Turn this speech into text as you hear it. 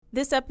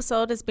This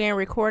episode is being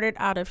recorded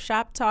out of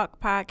Shop Talk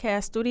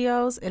Podcast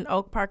Studios in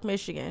Oak Park,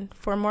 Michigan.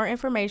 For more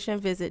information,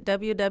 visit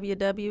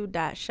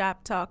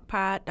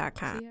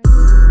www.shoptalkpod.com.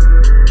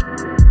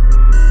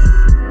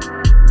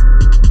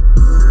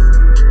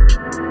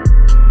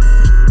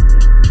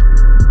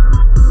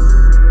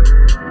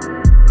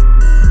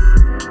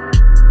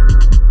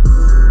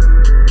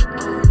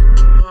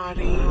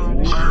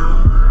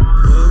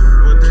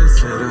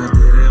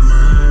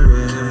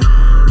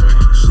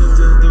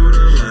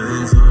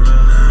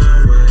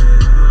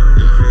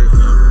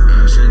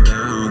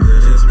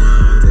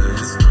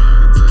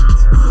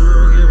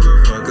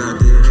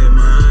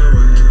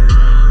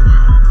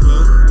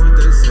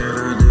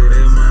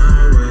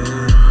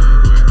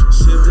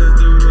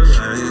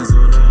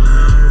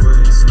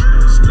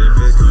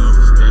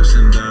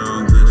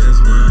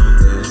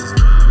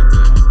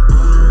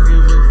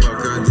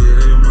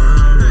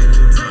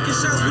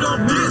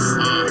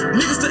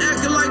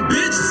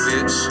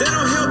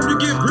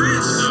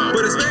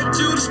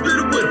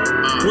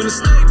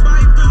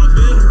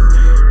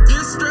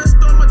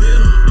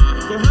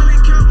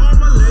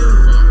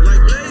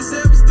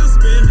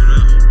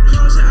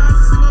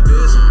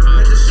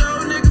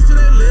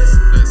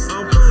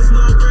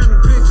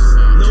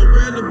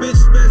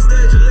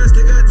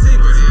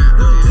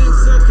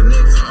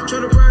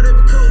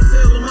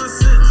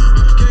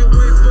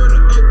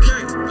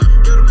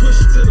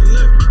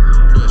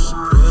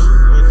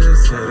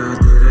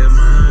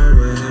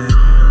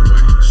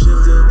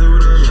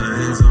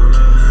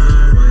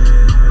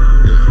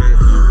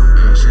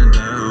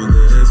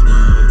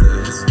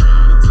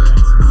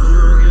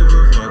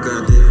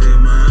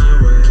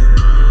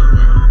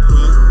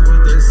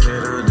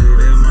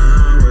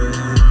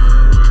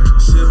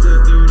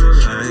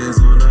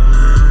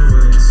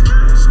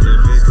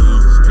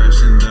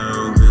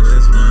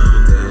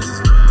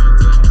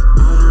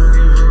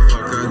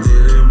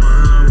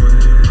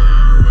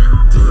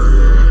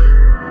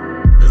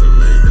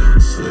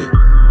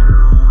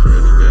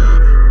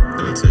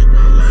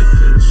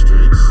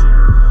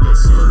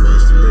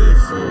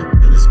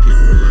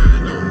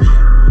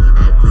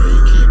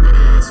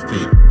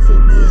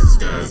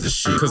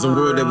 Cause the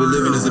world that we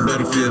live in is a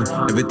battlefield.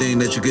 Everything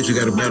that you get, you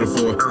gotta battle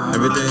for.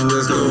 Everything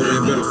that's going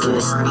ain't better for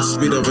us.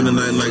 Speed up in the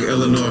night like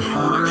Eleanor.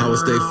 How will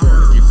stay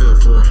far if you fell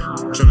for it.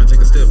 Trying to take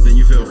a step, then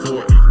you fell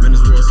for it. Man, this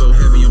world so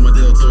heavy on my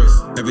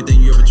deltoids. Everything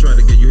you ever tried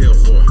to get, you hell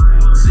for.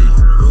 See,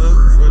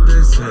 fuck what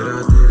they said,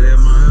 I did it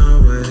my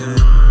way.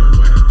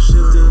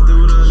 Shifting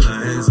through the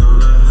lanes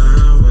on the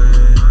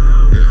highway.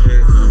 If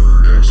it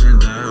come crashing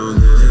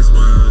down, then it's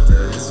my day.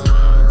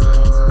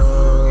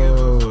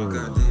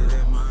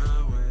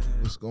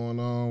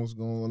 What's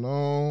going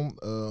on?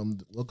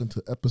 Welcome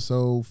to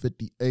episode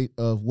 58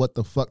 of What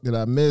the Fuck Did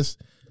I Miss?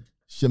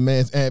 It's your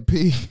man's Aunt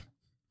P.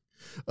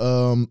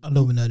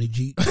 Illuminati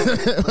G.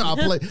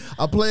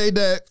 I played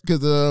that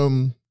because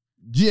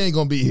G ain't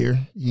gonna be here.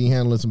 He ain't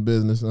handling some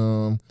business.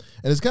 And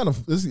it's kind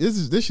of this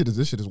shit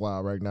is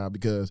wild right now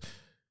because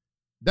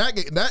that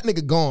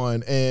nigga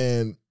gone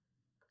and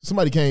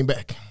somebody came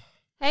back.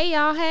 Hey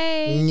y'all,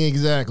 hey.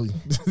 Exactly.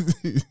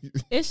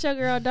 It's your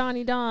girl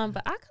Donnie Dawn,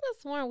 but I could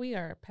have sworn we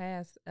are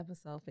past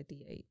episode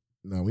 58.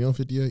 No, we on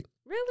 58.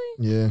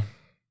 Really? Yeah. God,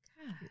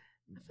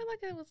 I feel like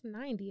it was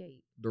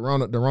 98. The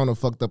Rona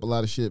fucked up a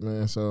lot of shit,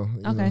 man. So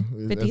okay,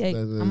 58.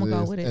 I'm gonna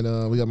go with it.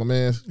 And we got my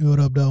man. What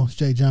up, though? It's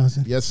Jay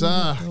Johnson. Yes,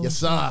 sir. Yes,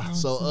 sir.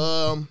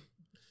 So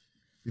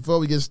before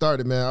we get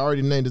started, man, I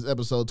already named this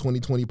episode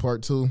 2020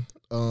 Part 2.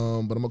 But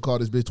I'm gonna call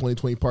this bitch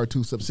 2020 Part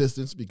 2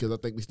 Subsistence because I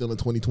think we still in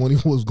 2020.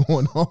 What's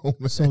going on,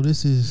 man? So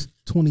this is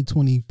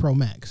 2020 Pro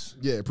Max.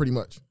 Yeah, pretty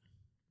much.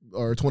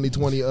 Or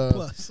 2020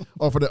 Plus.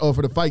 or for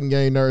the fighting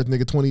game nerds,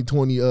 nigga,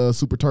 2020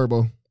 Super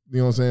Turbo. You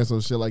know what I'm saying? So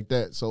shit like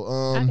that. So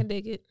I can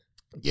dig it.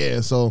 Yeah,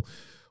 so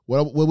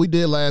what we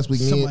did last week.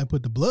 Somebody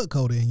put the blood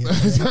code in.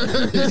 That's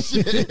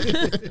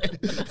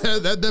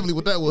definitely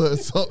what that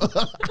was. So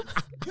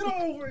get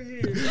over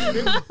here.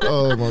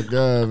 Oh my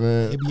god,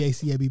 man.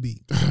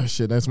 ABAC.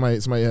 Shit, that's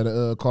somebody had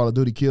a Call of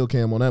Duty kill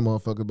cam on that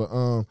motherfucker. But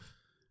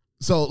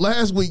so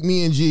last week,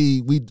 me and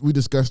G, we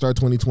discussed our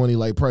 2020,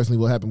 like personally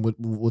what happened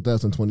with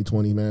us in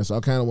 2020, man. So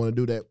I kind of want to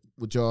do that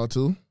with y'all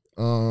too.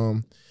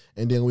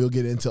 And then we'll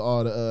get into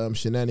all the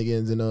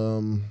shenanigans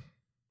and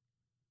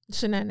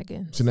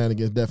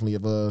Shenanigans definitely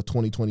of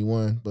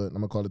 2021, but I'm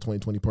gonna call it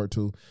 2020 Part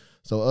 2.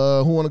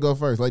 So who want to go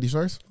first? Ladies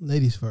first.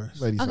 Ladies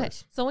first. Ladies okay.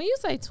 first. So when you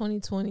say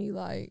 2020,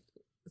 like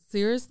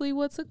seriously,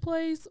 what took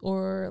place,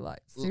 or like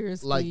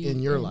seriously, like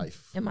in your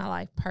life, in my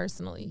life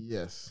personally?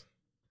 Yes.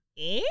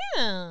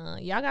 Yeah,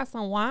 y'all got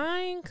some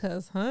wine,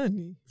 cause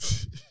honey,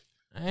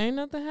 ain't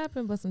nothing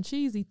happened but some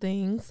cheesy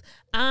things.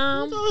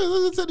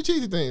 Let's say the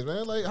cheesy things,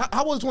 man. Like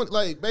how was 20?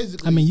 Like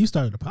basically, I mean, you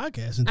started a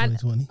podcast in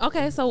 2020.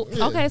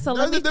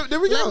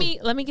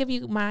 Let me give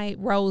you my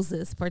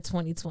roses for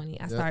 2020.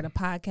 I started a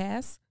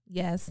podcast.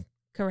 Yes,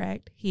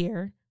 correct.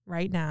 Here,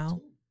 right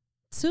now.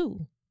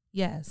 2.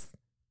 Yes,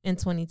 in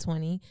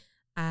 2020,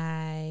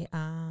 I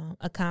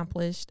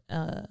accomplished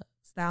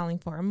styling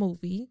for a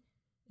movie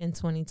in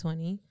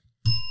 2020.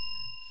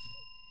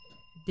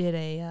 Did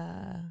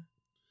a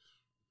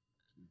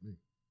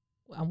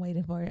I'm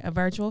waiting for it. A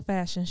virtual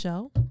fashion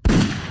show.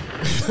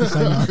 It's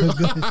like, no, it's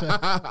good.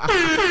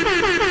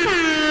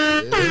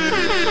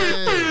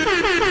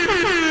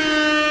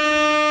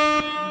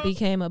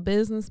 Became a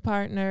business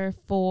partner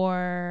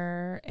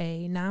for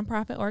a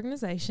nonprofit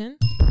organization.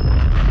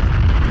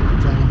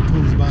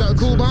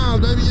 Cool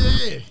bombs, baby.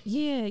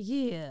 Yeah.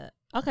 Yeah.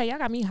 Okay, y'all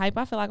got me hype.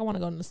 I feel like I want to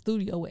go to the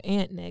studio with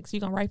Ant next. You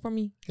gonna write for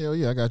me? Hell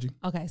yeah, I got you.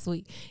 Okay,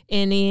 sweet.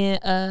 And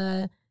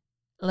then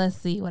let's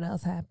see what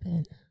else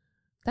happened.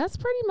 That's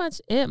pretty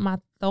much it. My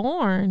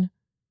thorn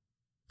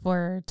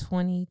for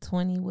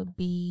 2020 would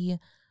be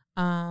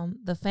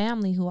the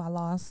family who I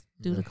lost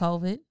due to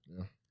COVID.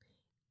 Yeah.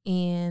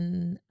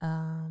 And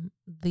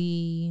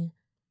the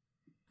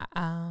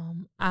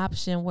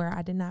option where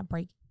I did not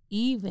break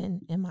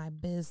even in my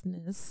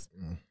business.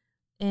 Mm.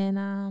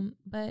 And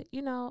but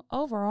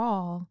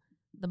overall,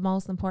 the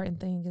most important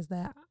thing is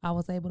that I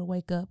was able to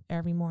wake up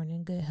every morning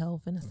in good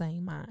health and the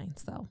same mind.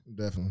 So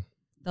Definitely.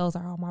 those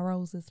are all my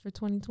roses for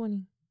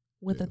 2020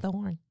 with a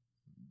thorn.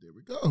 There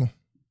we go. That's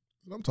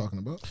what I'm talking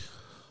about.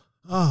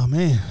 Oh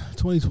man,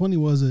 2020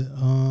 was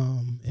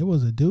it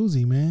was a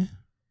doozy, man.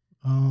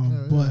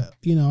 But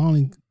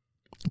only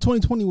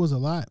 2020 was a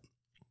lot.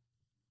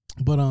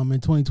 But in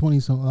 2020,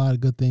 a lot of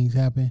good things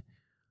happened.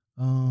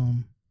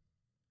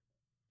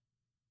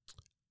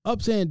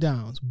 Ups and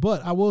downs.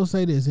 But I will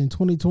say this: in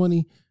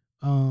 2020,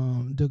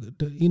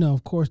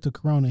 of course, the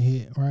corona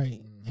hit, right,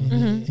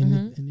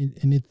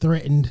 and it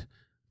threatened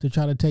to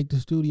try to take the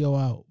studio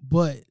out.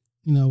 But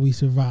we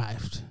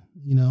survived.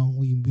 We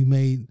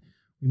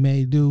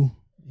made do,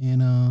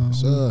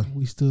 and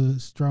we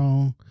stood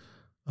strong.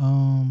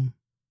 Man,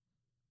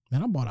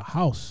 I bought a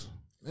house.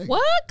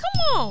 What?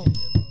 Come on.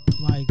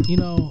 Like,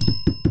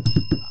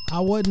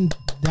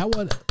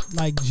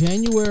 like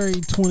January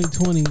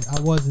 2020,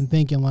 I wasn't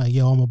thinking like,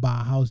 yo, I'm gonna buy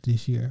a house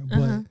this year.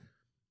 But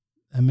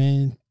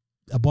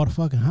I bought a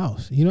fucking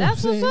house. You know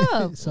That's what I'm saying?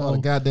 what's up. Bought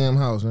a goddamn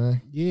house,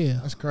 man. Yeah.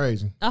 That's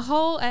crazy. A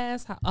whole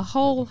house, not a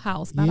whole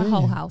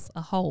house,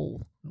 a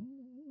whole.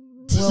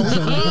 It's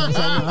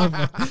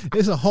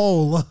a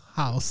whole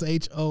house.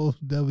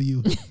 HOWHODWHOLE.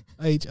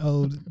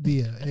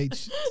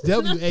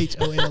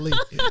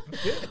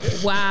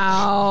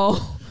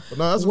 Wow.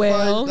 No, that's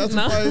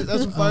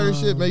some fire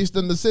shit, man. You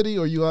still in the city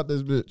or you out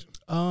this bitch?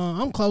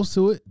 I'm close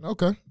to it.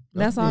 Okay.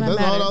 That's all that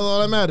matters.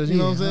 All that matters. You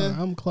know what I'm saying?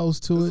 I'm close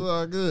to It's it.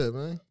 all good,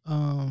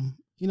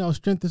 man.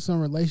 Strengthened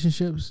some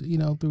relationships,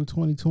 through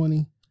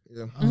 2020.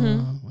 Yeah.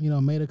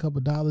 Made a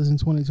couple dollars in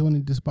 2020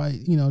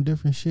 despite,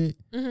 different shit.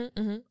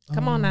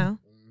 Come on now.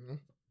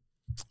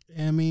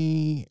 I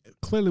mean,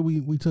 clearly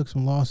we took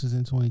some losses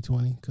in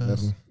 2020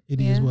 because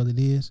it is Yeah. what it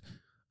is.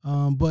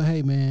 But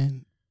hey,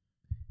 man,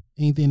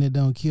 anything that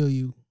don't kill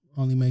you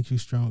only makes you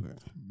stronger.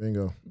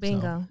 Bingo.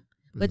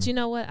 But you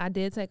know what? I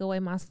did take away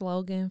my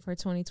slogan for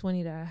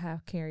 2020 that I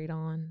have carried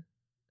on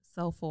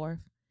so forth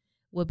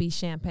would be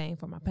champagne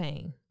for my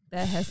pain.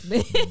 That has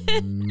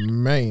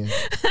been Man.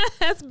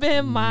 has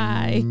been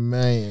my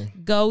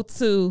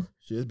go-to.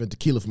 Shit, it's been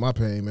tequila for my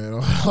pain, man.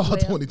 All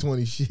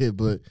 2020 shit,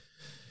 but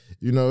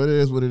it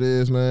is what it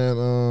is,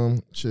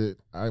 man. Shit,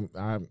 I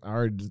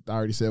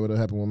already said what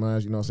happened with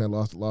mine. You know what I'm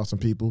saying? Lost some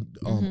people.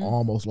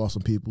 Almost lost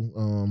some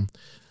people.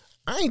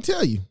 I ain't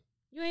tell you.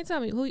 You ain't tell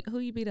me who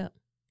you beat up.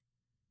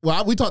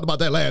 Well, we talked about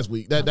that last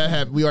week. That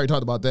happened. We already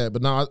talked about that.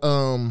 But now,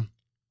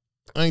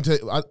 I ain't tell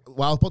you. I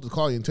was supposed to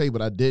call you and tell you,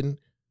 but I didn't.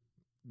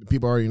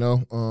 People already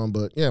know.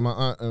 But yeah, my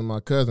aunt and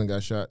my cousin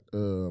got shot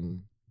 4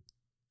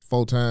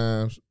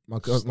 times. My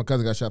cousin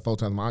got shot 4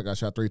 times. My aunt got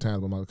shot 3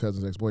 times by my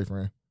cousin's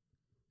ex-boyfriend.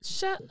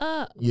 Shut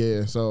up.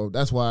 Yeah, so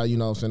that's why, I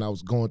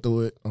was going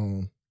through it.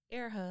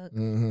 Air hug.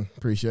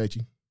 Appreciate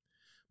you.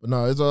 But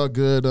no, it's all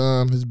good.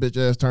 His bitch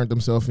ass turned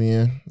himself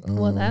in.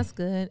 Well, that's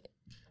good.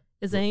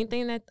 Is there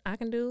anything that I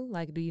can do?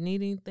 Like, do you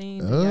need anything?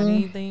 Do you got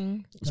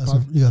anything?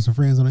 You got some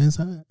friends on the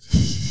inside?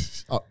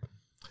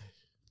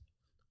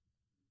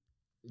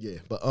 Yeah,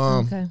 but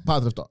Okay.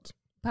 positive thoughts.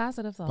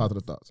 Positive thoughts.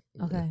 Positive thoughts.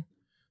 Okay. Yeah.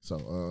 So,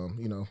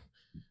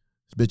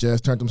 his bitch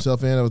ass turned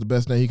himself in. That was the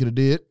best thing he could have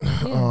did.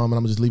 Yeah. And I'm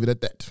gonna just leave it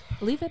at that.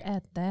 Leave it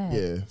at that.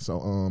 Yeah.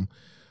 So,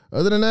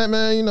 other than that,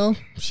 man,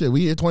 shit,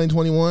 we hit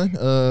 2021.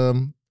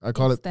 I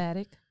call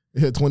Static.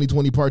 it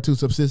 2020 Part 2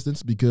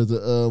 subsistence because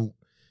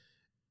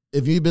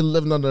if you've been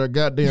living under a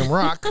goddamn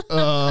rock,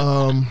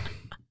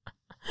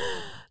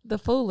 The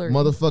foolery.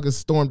 motherfuckers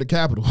stormed the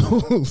Capitol.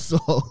 So,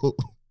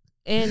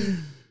 and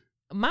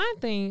my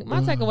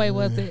takeaway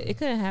was that it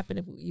couldn't happen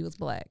if you was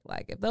black.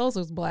 Like, if those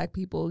was black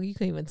people, you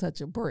couldn't even touch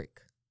a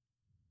brick.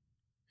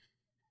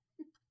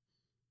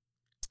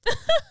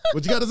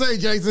 what you got to say,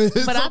 Jason?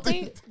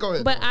 Go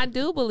ahead. But I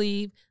do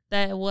believe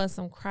that it was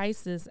some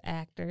crisis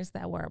actors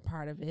that were a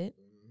part of it.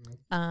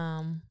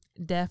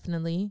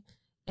 Definitely.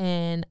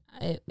 And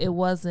it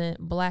wasn't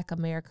Black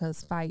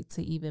America's fight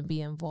to even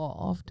be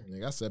involved.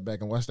 Nigga, I sat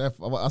back and watched that.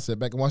 I sat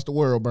back and watched the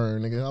world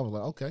burn, nigga. I was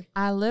like, okay.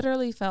 I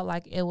literally felt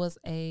like it was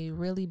a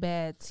really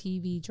bad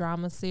TV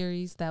drama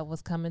series that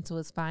was coming to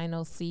its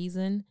final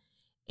season.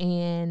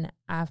 and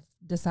I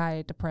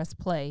decided to press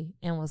play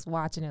and was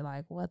watching it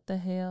like, what the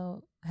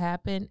hell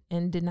happened?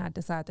 And did not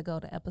decide to go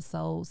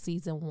to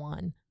season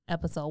 1,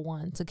 episode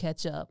 1 to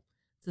catch up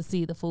to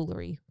see the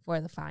foolery for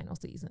the final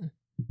season.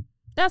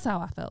 That's how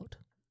I felt.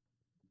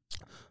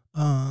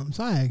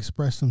 So I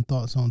expressed some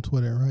thoughts on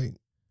Twitter, right?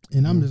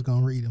 And I'm just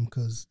gonna read them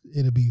because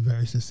it'll be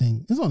very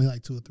succinct. It's only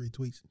like 2 or 3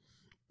 tweets.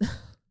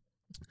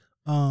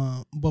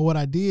 But what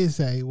I did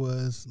say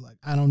was, like,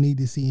 I don't need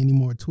to see any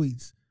more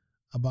tweets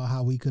about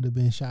how we could have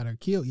been shot or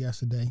killed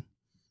yesterday,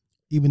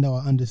 even though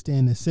I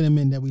understand the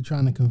sentiment that we're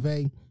trying to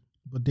convey,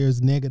 but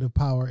there's negative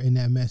power in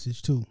that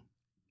message too,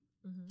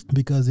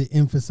 because it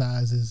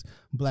emphasizes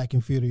black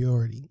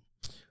inferiority.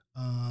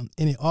 And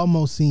it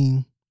almost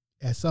seemed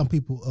as some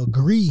people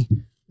agree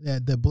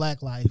that the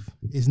black life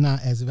is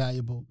not as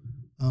valuable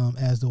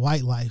as the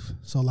white life.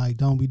 So, like,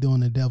 don't be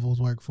doing the devil's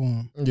work for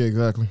them. Yeah,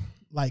 exactly.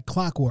 Like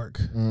clockwork.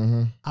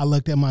 I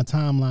looked at my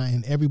timeline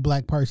and every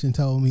black person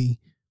told me,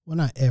 well,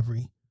 not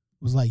every,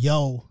 was like,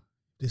 yo,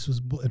 this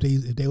was,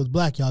 if they was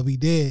black, y'all be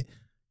dead.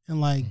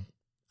 And like,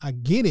 I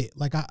get it.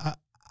 Like, I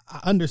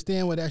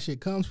understand where that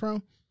shit comes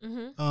from.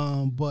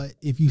 But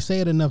if you say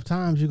it enough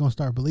times, you're gonna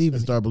start believing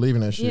it. Start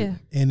believing that shit. Yeah.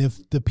 And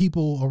if the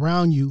people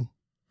around you,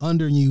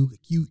 under you,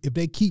 if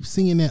they keep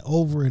singing that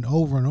over and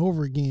over and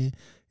over again,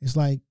 it's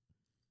like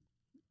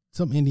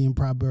some Indian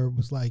proverb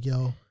was like,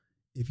 yo,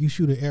 if you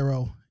shoot an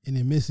arrow and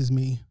it misses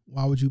me,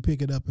 why would you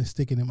pick it up and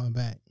stick it in my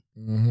back?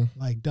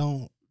 Like,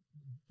 don't.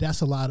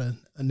 That's a lot of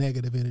a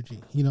negative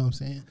energy. You know what I'm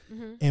saying?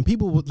 And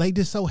people, they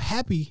just so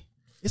happy.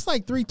 It's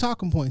like 3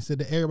 talking points that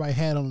everybody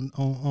had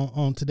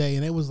on today,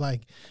 and it was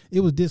like, it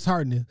was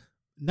disheartening.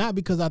 Not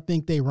because I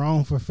think they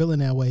wrong for feeling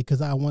that way,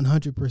 because I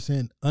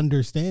 100%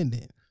 understand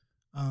it.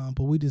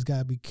 But we just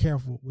gotta be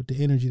careful with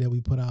the energy that we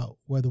put out,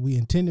 whether we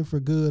intend it for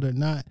good or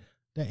not.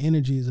 That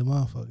energy is a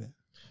motherfucker.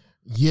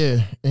 Yeah,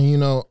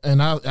 and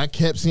and I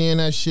kept seeing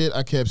that shit.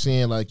 I kept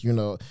seeing, like,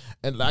 and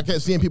I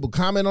kept seeing people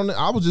comment on it.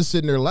 I was just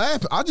sitting there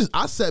laughing.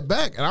 I sat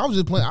back and I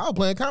was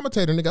playing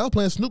commentator, nigga. I was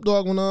playing Snoop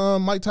Dogg when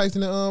Mike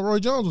Tyson and Roy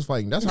Jones was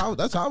fighting. That's how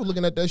I was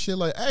looking at that shit.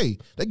 Like, hey,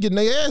 they getting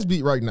their ass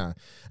beat right now,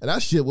 and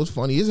that shit was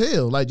funny as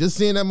hell. Like, just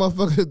seeing that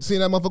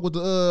motherfucker with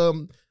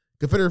the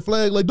Confederate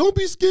flag, like, don't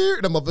be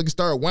scared. That motherfucker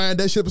started winding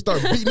that shit up and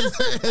started beating his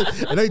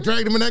head, and they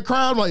dragged him in that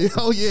crowd. I'm like,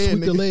 oh yeah,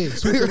 Sweep the leg.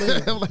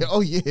 I'm like,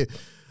 oh yeah.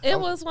 It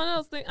was one of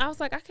those things. I was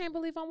like, I can't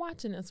believe I'm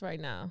watching this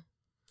right now.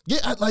 Yeah,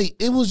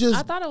 it was just.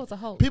 I thought it was a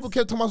hoax. People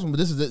kept talking about,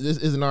 this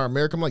isn't our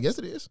America. I'm like, yes,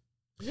 it is.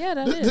 Yeah,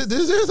 that is.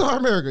 This is our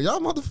America. Y'all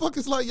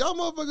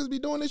motherfuckers be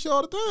doing this shit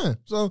all the time.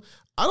 So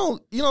I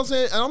don't, you know what I'm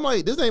saying? And I'm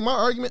like, this ain't my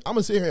argument. I'm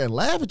gonna sit here and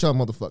laugh at y'all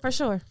motherfuckers. For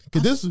sure.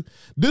 Because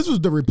this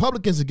was the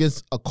Republicans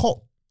against a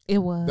cult. It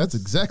was. That's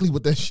exactly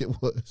what that shit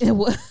was. It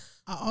was.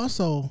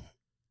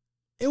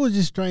 It was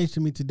just strange to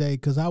me today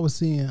because I was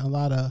seeing a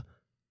lot of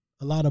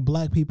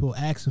black people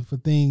asking for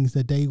things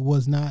that they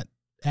was not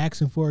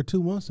asking for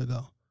 2 months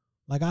ago.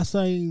 Like, I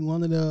seen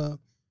one of the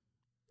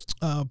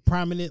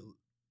prominent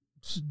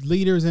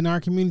leaders in our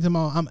community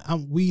about,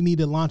 we need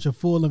to launch a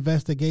full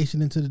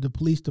investigation into the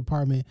police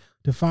department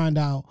to find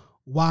out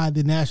why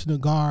the National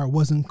Guard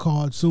wasn't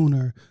called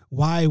sooner.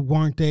 Why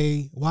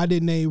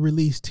didn't they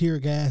release tear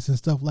gas and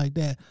stuff like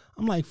that?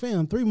 I'm like,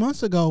 fam, 3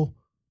 months ago,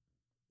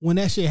 when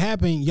that shit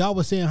happened, y'all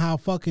was saying how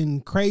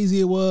fucking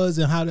crazy it was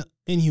and how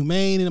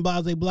inhumane and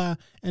blah, blah, blah.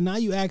 And now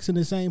you asking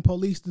the same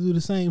police to do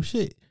the same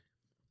shit.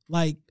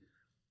 Like,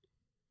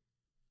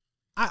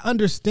 I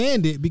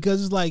understand it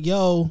because it's like,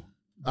 yo,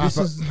 I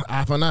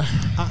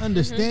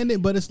understand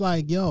it, but it's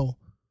like, yo,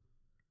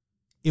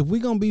 if we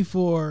gonna be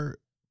for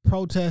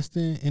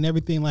protesting and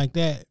everything like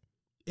that,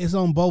 it's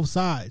on both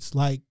sides.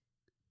 Like,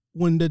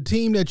 when the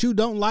team that you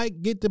don't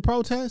like get the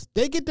protest,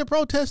 they get the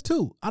protest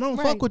too. I don't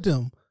fuck with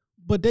them,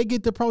 but they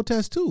get the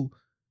protest too.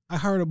 I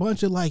heard a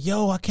bunch of like,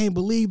 yo, I can't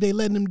believe they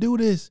letting them do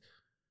this.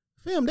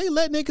 Fam, they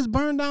let niggas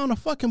burn down a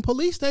fucking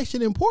police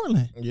station in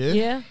Portland.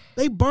 Yeah.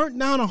 They burnt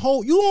down a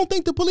whole. You don't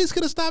think the police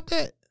could have stopped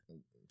that?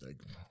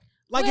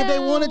 Like, if they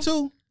wanted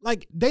to,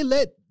 like, they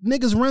let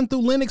niggas run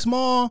through Lenox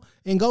Mall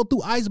and go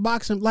through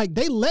Icebox, and like,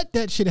 they let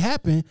that shit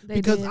happen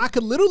because I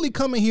could literally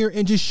come in here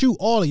and just shoot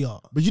all of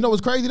y'all. But you know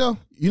what's crazy though?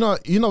 You know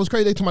what's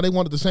crazy? They told me they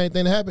wanted the same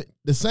thing to happen.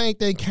 The same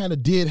thing kind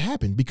of did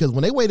happen because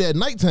when they waited at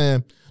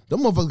nighttime, them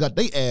motherfuckers got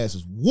their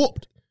asses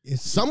whooped.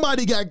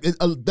 Somebody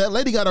that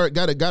lady got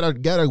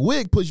her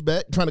wig pushed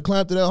back trying to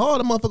climb through that hall.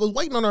 The motherfucker was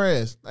waiting on her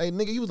ass. Like,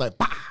 nigga, he was like,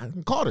 bah,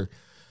 and caught her.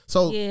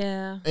 So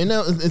yeah, and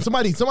now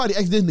somebody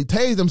accidentally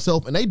tased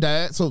themselves and they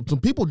died. So some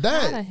people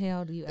died. How the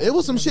hell do you? It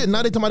was some shit.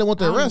 Now they want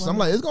their arrest. I'm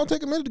like, it's gonna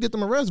take a minute to get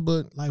them arrested,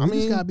 but like, we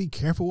just gotta be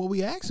careful what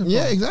we asking for.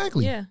 Yeah,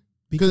 exactly. Yeah,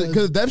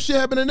 because that shit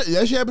happened.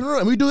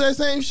 And we do that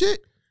same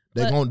shit.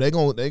 They.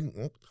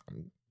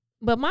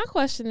 But my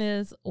question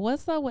is,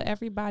 what's up with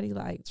everybody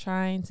like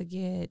trying to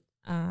get?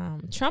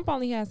 Trump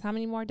only has how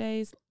many more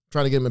days?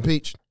 Trying to get him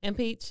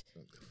impeached.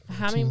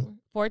 How many?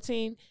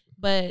 14.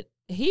 But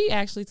he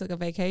actually took a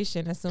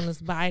vacation as soon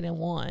as Biden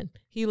won.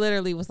 He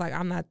literally was like,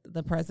 I'm not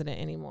the president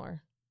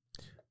anymore.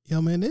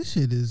 Yo, man, this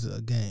shit is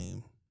a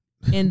game.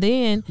 And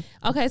then,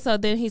 okay, so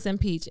then he's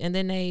impeached, and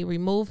then they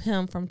remove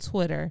him from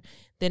Twitter.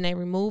 Then they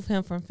remove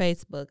him from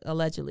Facebook,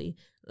 allegedly.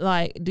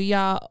 Like, do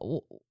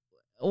y'all?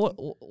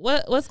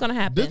 What's gonna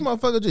happen? This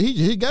motherfucker,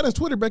 he got his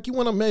Twitter back. He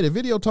went up, made a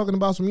video talking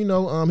about some,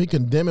 he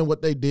condemning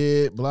what they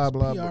did, blah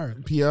blah PR,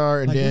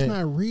 and like, then it's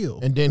not real.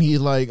 And then he's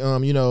like, He's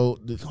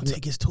gonna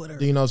take his Twitter.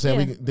 You know what I'm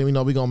saying?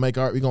 Yeah. We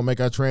gonna make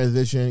our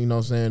transition. You know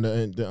what I'm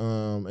saying?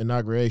 The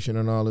inauguration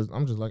and all this.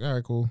 I'm just like, all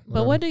right, cool.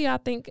 But what do y'all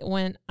think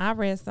when I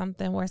read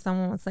something where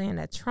someone was saying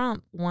that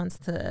Trump wants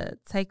to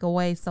take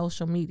away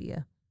social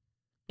media,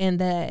 and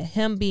that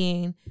him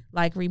being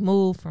like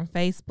removed from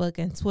Facebook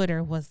and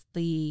Twitter was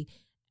the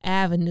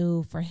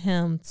avenue for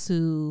him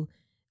to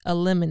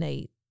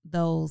eliminate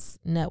those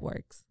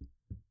networks?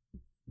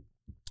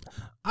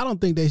 I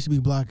don't think they should be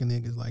blocking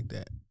niggas like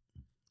that.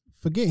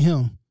 Forget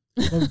him.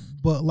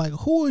 but like,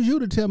 who is you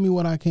to tell me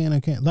what I can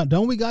and can't? Like,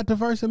 don't we got the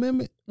First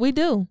Amendment? We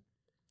do.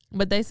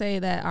 But they say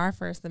that our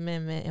First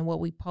Amendment and what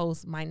we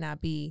post might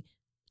not be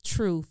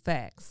true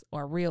facts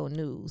or real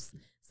news.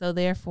 So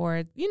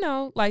therefore,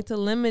 like to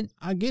limit.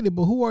 I get it,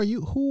 but who are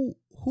you?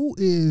 Who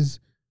is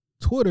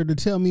Twitter to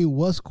tell me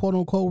what's quote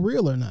unquote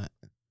real or not?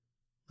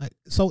 Like,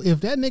 so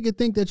if that nigga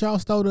think that y'all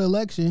stole the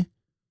election,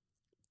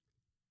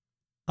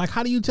 like,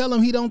 how do you tell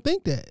him he don't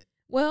think that?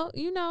 Well,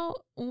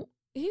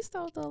 he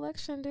stole the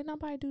election. Did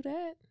nobody do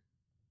that?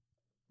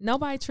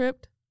 Nobody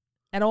tripped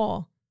at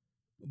all.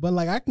 But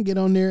like, I can get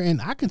on there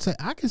and I can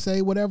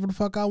say whatever the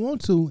fuck I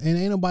want to, and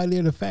ain't nobody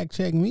there to fact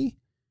check me.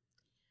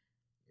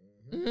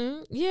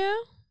 Mm-hmm.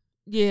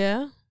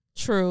 Yeah.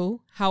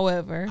 True.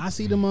 However, I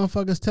see the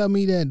motherfuckers tell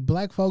me that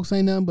black folks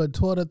ain't nothing but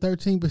 12 to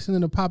 13%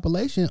 of the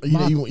population.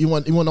 You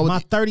want to know my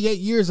 38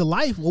 years of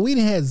life? Well, we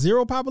didn't had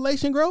zero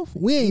population growth.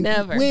 We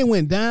ain't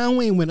went down.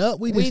 We ain't went up.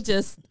 We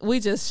just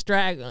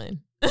straggling.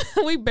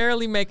 We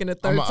barely making a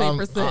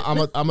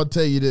 13%. I'm gonna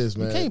tell you this,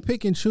 man. You can't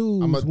pick and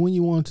choose when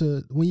you want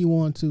to.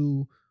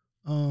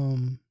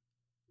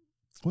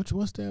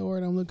 What's that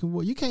word I'm looking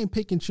for? You can't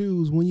pick and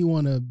choose when you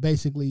want to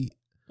basically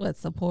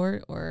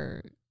support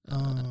or.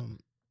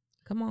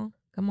 Come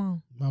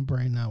on. My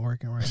brain not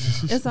working right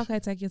now. It's okay.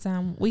 Take your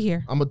time. We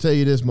here. I'm gonna tell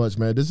you this much,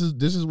 man. This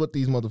is what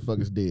these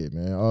motherfuckers did,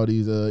 man. All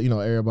these,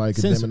 everybody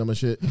condemning them and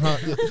shit. I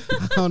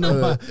don't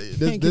know. Why. You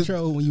can't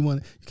control when you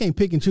want. You can't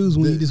pick and choose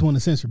when you just want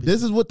to censor people.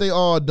 This is what they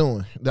all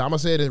doing. I'm gonna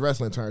say it in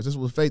wrestling terms. This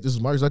was fake. This is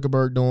Mark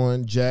Zuckerberg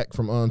doing. Jack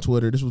from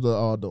Twitter. This was what they're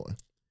all doing.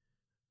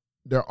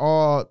 They're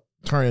all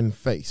turning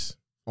face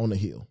on the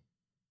heel.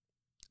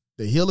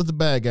 The heel is the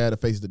bad guy. The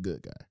face is the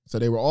good guy. So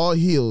they were all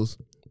heels.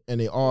 And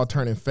they all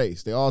turning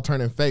face. They all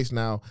turning face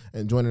now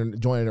and joining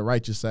the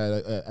righteous side,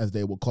 as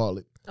they will call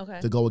it,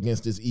 to go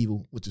against this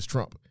evil, which is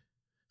Trump.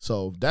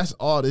 So that's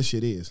all this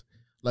shit is.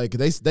 Like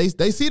they see this.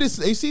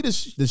 They see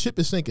this. The ship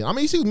is sinking. I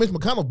mean, you see, Mitch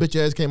McConnell bitch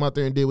ass came out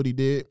there and did what he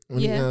did when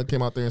he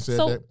came out there and said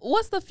that. So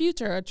what's the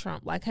future of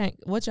Trump? Like, Hank,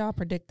 what y'all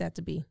predict that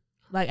to be?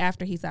 Like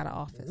after he's out of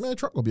office? Man,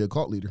 Trump gonna be a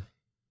cult leader.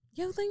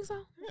 You don't think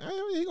so? Yeah,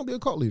 he gonna be a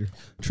cult leader.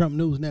 Trump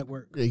News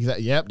Network.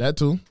 Exactly. Yep, that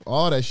too.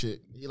 All that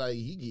shit.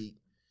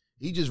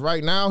 He just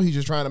right now, he's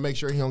just trying to make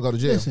sure he don't go to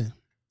jail. Listen,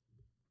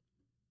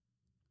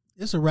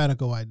 it's a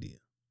radical idea.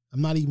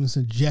 I'm not even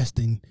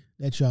suggesting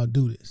that y'all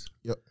do this.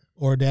 Yep.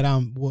 Or that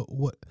I'm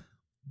what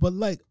but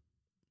like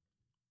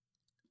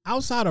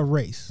outside of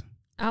race.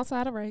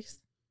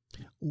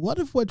 What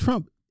if what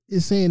Trump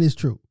is saying is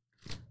true?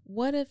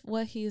 What if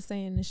what he is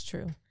saying is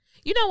true?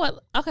 You know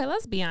what? Okay,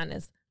 let's be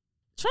honest.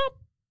 Trump,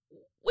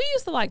 we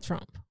used to like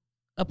Trump.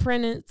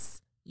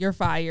 Apprentice, you're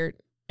fired.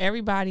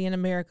 Everybody in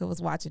America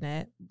was watching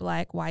that.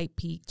 Black, white,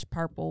 peach,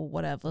 purple,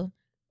 whatever.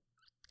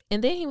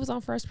 And then he was on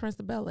Fresh Prince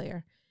of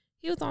Bel-Air.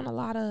 He was on a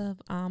lot of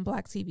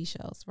black TV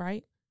shows,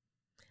 right?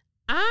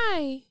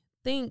 I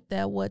think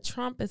that what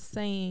Trump is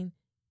saying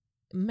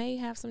may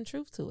have some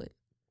truth to it.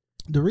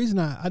 The reason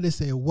I just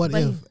say what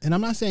if, and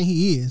I'm not saying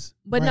he is.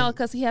 But right? No,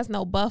 because he has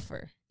no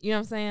buffer. You know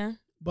what I'm saying?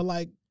 But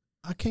like,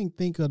 I can't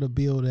think of the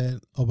bill that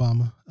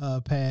Obama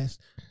passed.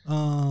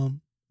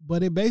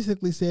 But it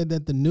basically said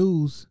that the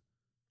news,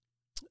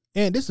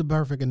 and this is a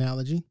perfect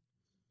analogy.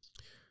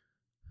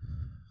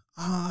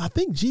 I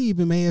think G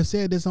even may have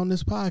said this on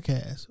this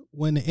podcast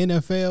when the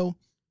NFL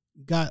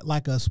got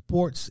like a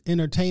sports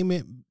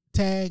entertainment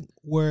tag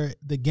where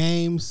the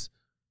games,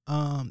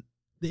 the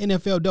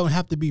NFL don't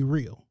have to be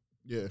real.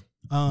 Yeah.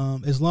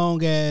 As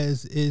long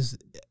as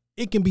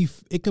it can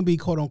be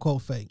quote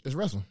unquote fake. It's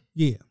wrestling.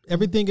 Yeah.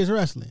 Everything is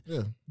wrestling.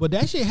 Yeah. But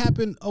that shit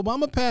happened.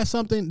 Obama passed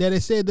something that it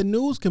said the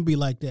news can be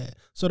like that.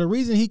 So the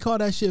reason he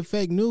called that shit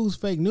fake news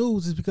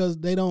is because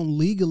they don't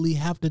legally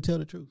have to tell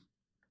the truth.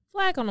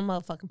 Flag on the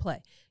motherfucking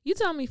play. You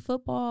tell me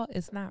football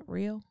is not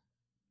real?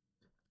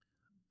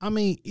 I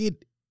mean,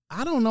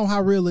 I don't know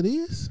how real it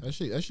is. That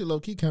shit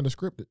low key kind of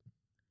scripted.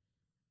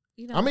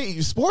 You know, I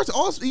mean, sports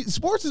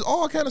is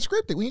all kind of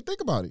scripted when you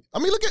think about it. I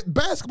mean, look at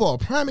basketball,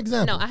 prime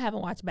example. No, I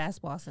haven't watched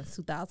basketball since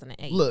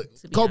 2008. Look,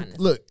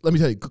 let me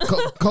tell you,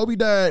 Kobe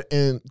died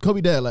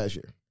last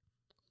year.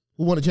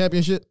 Who won the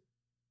championship?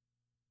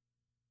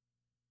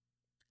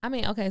 I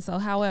mean, okay, so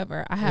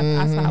however,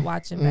 I stopped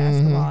watching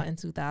basketball in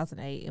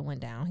 2008. It went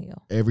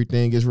downhill.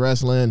 Everything is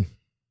wrestling.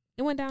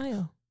 It went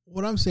downhill.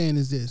 What I'm saying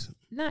is this.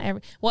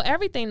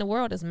 Everything in the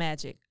world is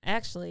magic.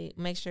 Actually,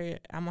 make sure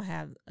I'm going to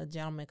have a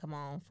gentleman come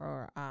on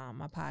for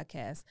my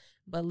podcast.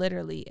 But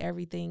literally,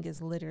 everything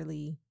is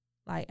literally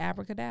like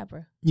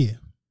abracadabra. Yeah,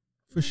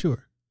 for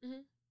sure.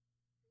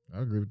 I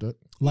agree with that.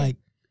 Like,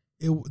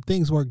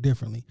 things work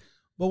differently.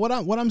 But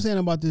what I'm saying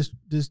about this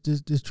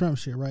Trump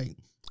shit, right?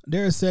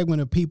 There are a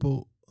segment of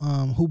people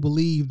who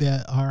believe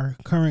that our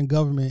current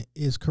government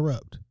is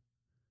corrupt,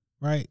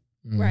 right?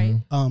 Right.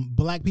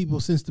 Black people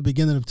since the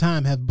beginning of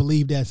time have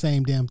believed that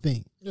same damn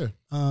thing. Yeah.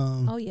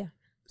 Oh yeah.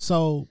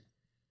 So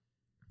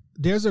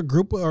there's a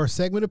group or a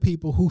segment of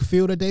people who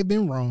feel that they've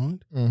been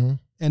wronged, and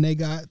they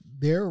got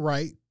their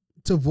right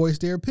to voice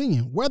their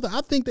opinion. Whether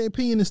I think their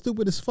opinion is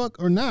stupid as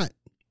fuck or not,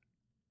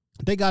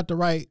 they got the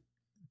right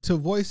to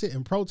voice it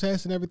and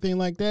protest and everything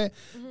like that.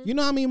 You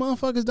know how many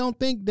motherfuckers don't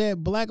think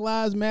that Black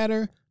Lives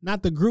Matter,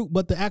 not the group,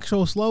 but the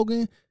actual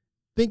slogan,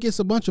 think it's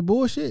a bunch of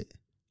bullshit?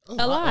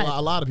 A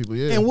lot of people,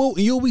 yeah. And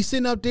you'll be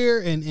sitting up there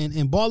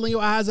and bawling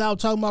your eyes out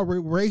talking about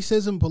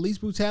racism, police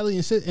brutality,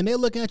 and they're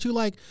looking at you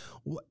like,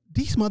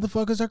 these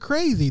motherfuckers are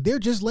crazy. They're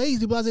just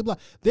lazy, blah, blah, blah.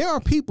 There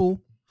are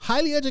people,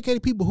 highly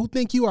educated people, who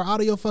think you are out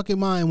of your fucking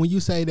mind when you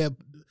say that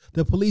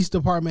the police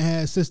department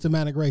has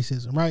systematic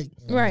racism, right?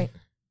 Right.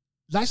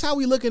 That's how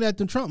we looking at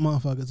the Trump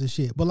motherfuckers and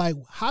shit. But like,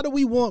 how do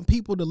we want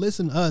people to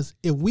listen to us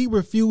if we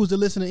refuse to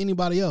listen to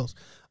anybody else?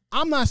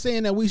 I'm not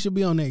saying that we should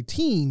be on their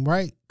team,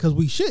 right? Because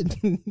we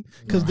shouldn't.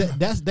 Because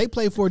they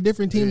play for a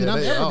different team than I'm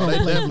ever going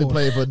to play definitely for.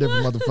 play for a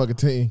different motherfucking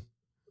team.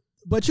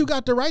 But you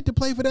got the right to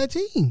play for that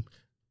team.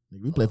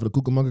 Nigga, we play for the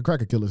Cucamonga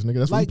Cracker Killers, nigga.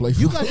 That's Like, what we play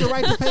for. you got the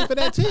right to pay for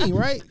that team,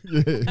 right?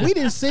 Yeah. We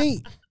didn't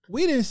see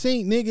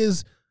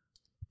niggas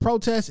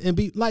protest and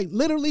be like,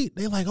 literally,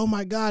 they like, oh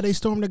my God, they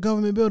stormed the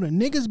government building.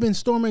 Niggas been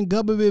storming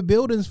government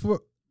buildings for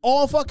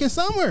all fucking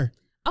summer.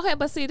 Okay,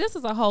 but see, this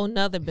is a whole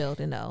nother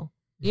building though.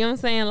 You know what I'm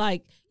saying?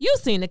 Like, you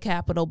seen the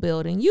Capitol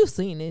building. You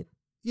seen it.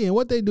 Yeah,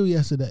 what they do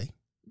yesterday?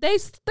 They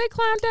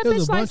climbed that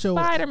bitch like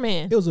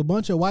Spider-Man. It was a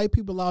bunch of white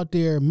people out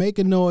there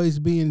making noise,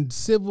 being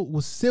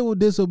civil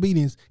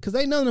disobedience, because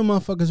they none of them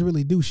motherfuckers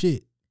really do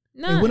shit.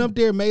 None. They went up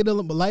there, made a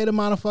light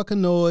amount of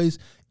fucking noise,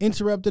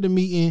 interrupted the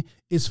meeting.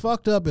 It's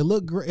fucked up. It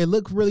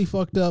looked really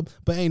fucked up,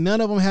 but ain't none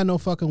of them had no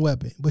fucking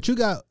weapon. But you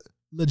got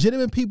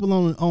legitimate people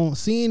on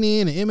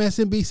CNN and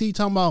MSNBC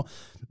talking about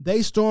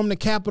they stormed the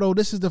Capitol.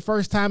 This is the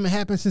first time it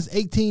happened since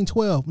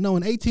 1812. No,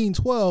 in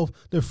 1812,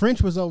 the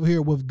French was over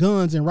here with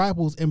guns and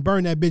rifles and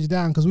burned that bitch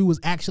down because we was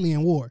actually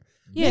in war.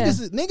 Yeah.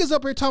 Niggas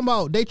up here talking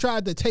about they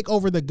tried to take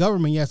over the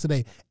government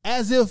yesterday,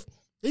 as if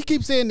they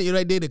keep saying that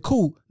they did a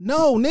coup.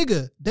 No,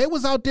 nigga, they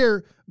was out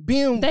there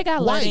being They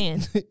got white.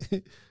 let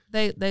in.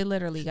 They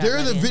literally got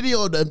There's let a in.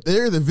 video.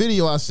 There's a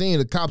video I seen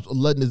the cops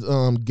letting his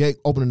gate,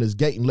 opening his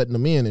gate and letting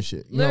them in and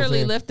shit. You know what I'm Literally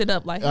saying? lifted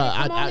up like, hey,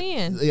 come on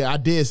in. Yeah, I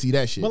did see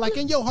that shit. But like,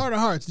 in your heart of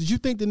hearts, did you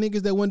think the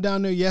niggas that went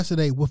down there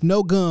yesterday with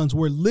no guns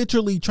were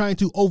literally trying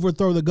to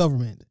overthrow the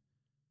government?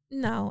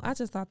 No, I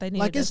just thought they needed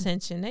Like, it's-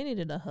 attention. They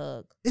needed a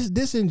hug. It's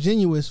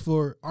disingenuous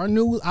for our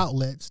news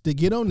outlets to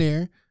get on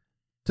there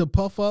to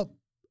puff up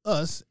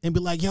us and be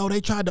like, yo,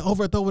 they tried to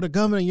overthrow the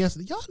government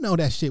yesterday. Y'all know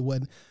that shit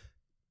wasn't.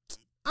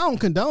 I don't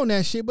condone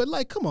that shit, but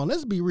like, come on,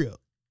 let's be real.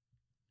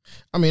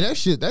 I mean, that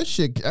shit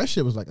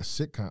was like a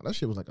sitcom. That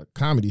shit was like a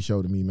comedy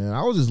show to me, man.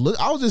 I was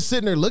just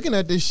sitting there looking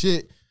at this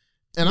shit,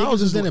 and Niggas I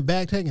was just in the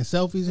back taking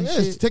selfies and yeah,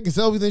 shit. taking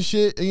selfies and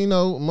shit. And, you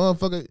know,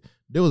 motherfucker,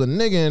 there was a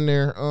nigga in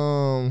there.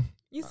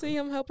 You see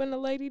him helping the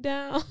lady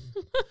down?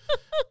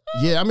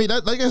 Yeah, I mean,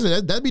 like I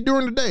said, that be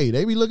during the day.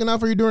 They be looking out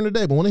for you during the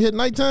day, but when it hit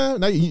nighttime,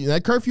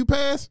 that curfew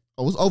pass,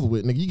 oh, it's over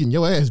with, nigga. You getting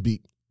your ass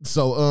beat.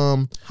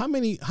 So, How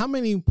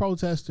many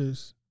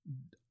protesters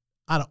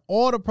out of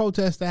all the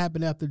protests that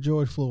happened after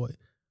George Floyd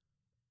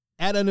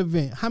at an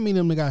event, how many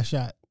of them got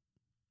shot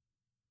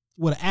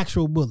with an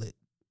actual bullet?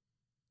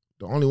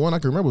 the only one I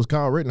can remember was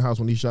Kyle Rittenhouse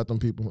when he shot them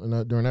people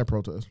during that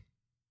protest.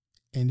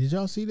 And did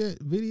y'all see that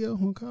video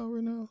when Kyle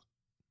Rittenhouse?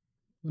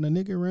 When a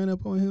nigga ran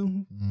up on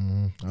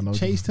him, I know,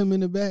 chased him in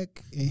the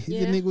back, and hit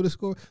Yeah. the nigga with a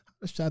score.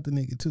 I shot the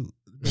nigga too.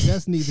 But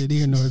that's neither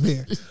here nor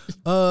there.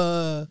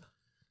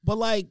 But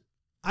like,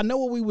 I know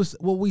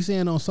what we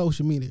saying on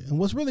social media, and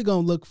what's really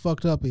gonna look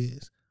fucked up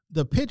is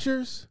the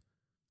pictures,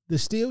 the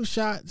still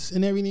shots,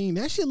 and everything.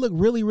 That shit look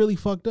really, really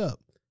fucked up,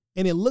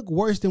 and it looked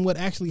worse than what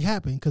actually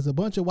happened because a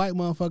bunch of white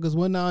motherfuckers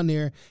went down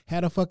there,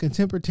 had a fucking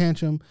temper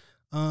tantrum.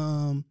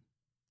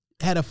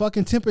 Had a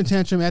fucking temper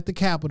tantrum at the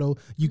Capitol.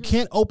 You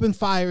can't open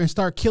fire and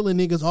start killing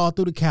niggas all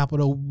through the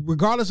Capitol,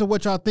 regardless of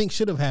what y'all think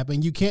should have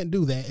happened. You can't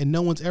do that, and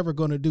no one's ever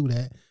going to do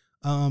that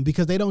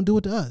because they don't do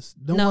it to us.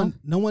 No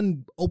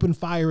one opened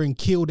fire and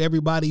killed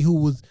everybody who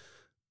was.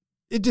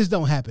 It just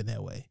don't happen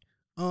that way.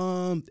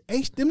 Them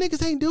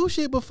niggas ain't do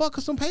shit but fuck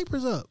some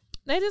papers up.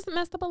 They just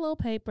messed up a little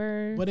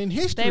paper. But in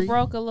history, They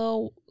broke a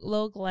little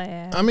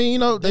glass. I mean, you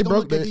know, they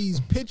broke look at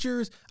these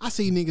pictures. I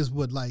see niggas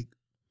with like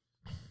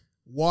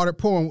water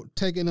pouring,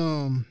 taking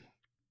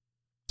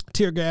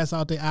tear gas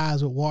out their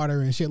eyes with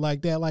water and shit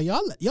like that. Like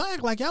y'all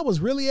act like y'all was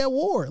really at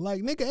war.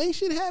 Like nigga, ain't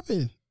shit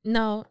happen.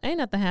 No, ain't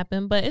nothing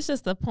happened. But it's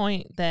just the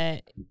point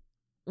that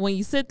when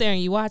you sit there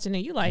and you watching it,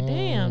 you like,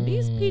 damn,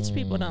 these peach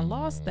people done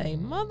lost their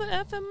mother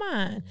effing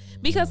mind,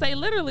 because they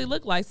literally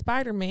look like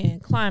Spider-Man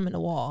climbing the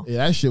wall.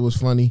 Yeah, that shit was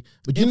funny.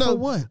 But you And know for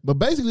what? But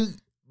basically,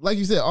 like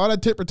you said, all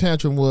that temper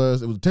tantrum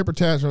was a temper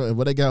tantrum, and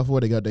what they got for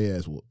it, they got their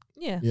ass whooped.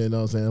 Yeah. You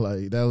know what I'm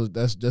saying? Like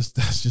that's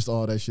just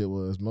all that shit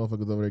was.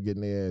 Motherfuckers over there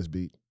getting their ass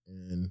beat,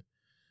 and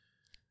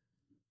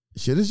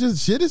shit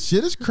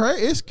is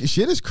crazy.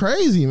 Shit is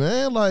crazy,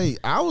 man. Like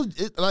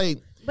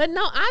But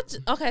no,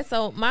 okay.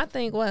 So my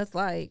thing was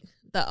like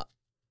the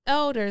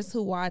elders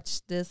who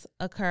watched this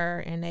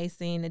occur and they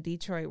seen the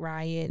Detroit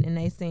riot and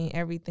they seen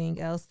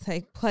everything else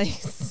take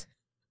place.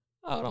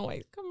 Hold on,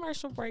 wait.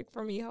 Commercial break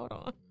for me. Hold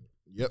on.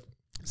 Yep.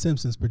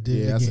 Simpsons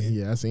predicted Yeah,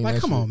 again. I seen Like,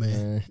 that. come shit, on,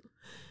 man.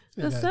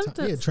 The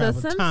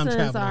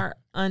Simpsons are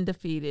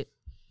undefeated.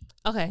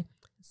 Okay,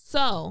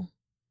 so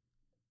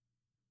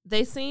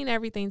they seen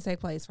everything take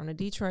place from the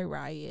Detroit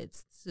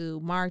riots to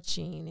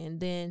marching, and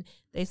then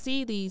they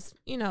see these,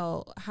 you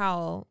know,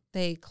 how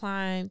they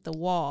climbed the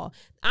wall.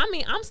 I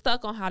mean, I'm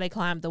stuck on how they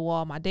climbed the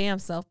wall my damn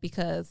self,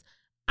 because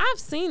I've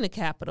seen the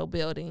Capitol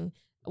building.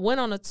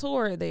 Went on a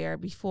tour there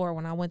before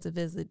when I went to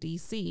visit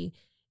DC,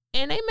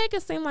 and they make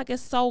it seem like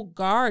it's so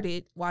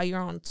guarded while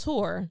you're on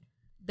tour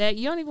that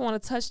you don't even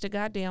want to touch the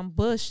goddamn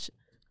bush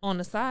on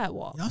the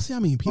sidewalk. Y'all see how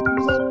many people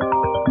was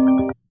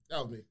out?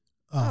 That was me.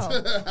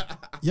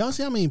 Y'all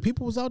see how many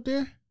people was out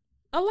there?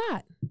 A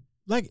lot.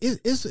 Like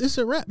it's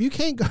a wrap. You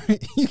can't go.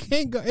 You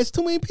can't go. It's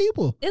too many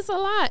people. It's a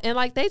lot. And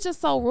like they just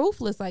so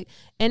ruthless. Like,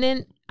 and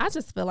then I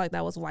just feel like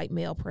that was white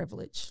male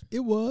privilege. It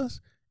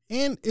was,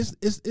 and it's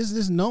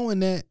just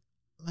knowing that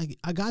like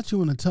I got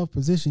you in a tough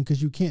position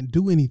because you can't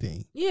do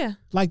anything. Yeah.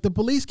 Like the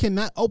police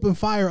cannot open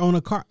fire on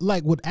a car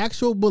like with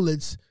actual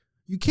bullets.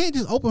 You can't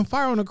just open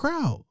fire on a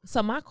crowd.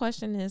 So my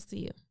question is to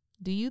you.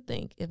 Do you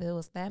think if it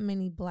was that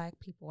many black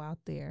people out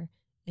there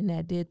and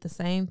that did the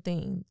same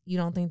thing, you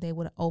don't think they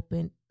would have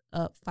opened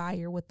up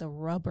fire with the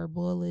rubber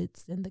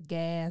bullets and the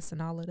gas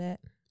and all of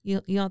that?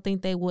 You don't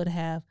think they would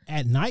have?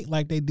 At night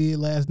like they did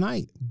last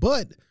night.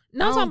 But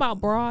No, I'm talking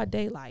about broad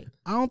daylight.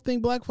 I don't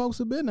think black folks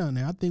have been down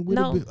there. I think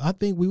No. I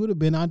think we would have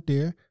been out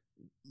there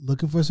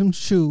looking for some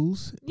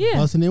shoes. Yeah.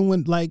 Busting in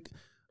when like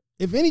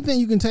if anything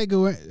you can take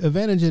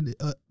advantage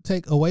of,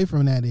 take away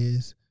from that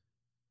is,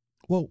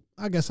 well,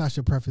 I guess I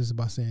should preface it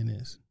by saying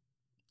this.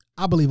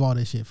 I believe all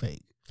this shit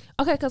fake.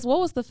 Okay, because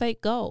what was the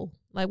fake goal?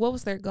 Like, what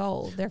was their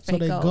goal? Their So fake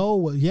their goal?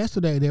 goal was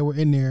yesterday they were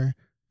in there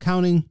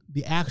counting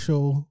the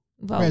actual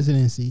Vote.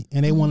 presidency,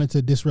 and they wanted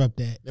to disrupt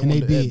that, and they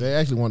did. They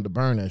actually wanted to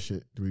burn that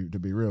shit. To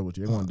be real with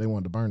you, they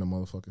wanted to burn them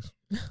motherfuckers.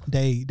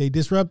 They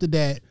disrupted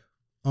that.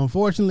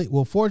 Unfortunately,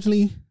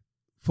 fortunately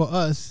for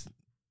us,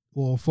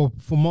 well, for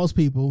most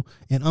people,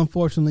 and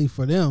unfortunately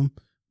for them,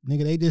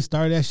 nigga, they just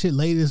started that shit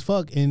late as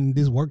fuck and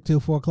just worked till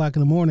 4:00 in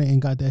the morning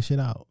and got that shit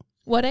out.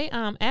 Well, they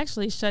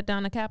actually shut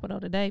down the Capitol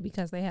today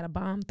because they had a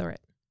bomb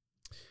threat.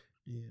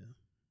 Yeah.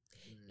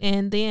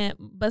 And then,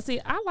 but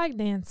see, I like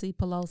Nancy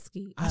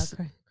Pelosi,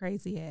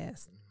 crazy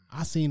ass.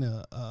 I seen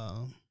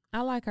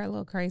I like her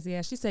little crazy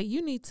ass. She said,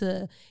 "You need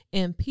to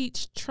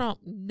impeach Trump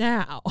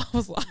now." I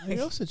was like, Hey,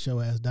 go sit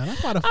your ass down.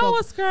 That's why the fuck. I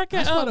was cracking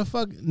That's why up. the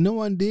fuck no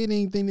one did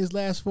anything this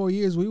last 4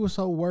 years. We were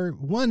so worried.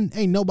 One,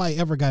 ain't nobody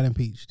ever got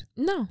impeached.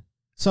 No,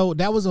 So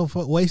that was a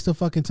waste of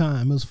fucking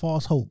time. It was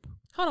false hope.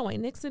 hold on, wait.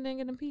 Nixon didn't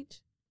get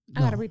impeached. I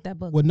No. gotta read that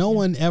book. Well, no again.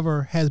 one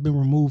ever has been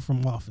removed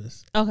from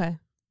office. Okay.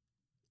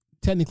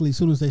 Technically, as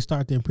soon as they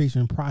start the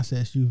impeachment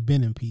process, you've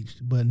been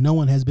impeached, but no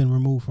one has been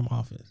removed from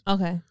office.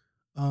 Okay.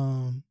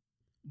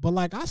 But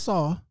like I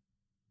saw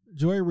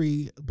Joy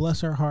Reid,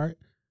 bless her heart,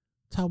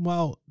 talking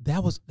about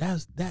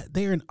that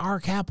they're in our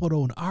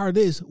capital and our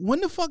this.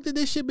 When the fuck did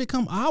this shit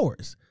become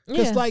ours?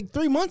 Because Yeah. like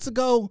 3 months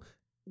ago,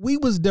 we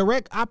was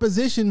direct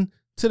opposition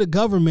to the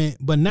government,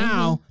 but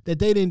now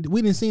that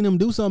we didn't see them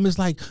do something, it's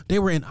like they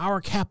were in our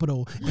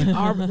capital and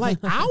our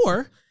like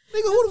our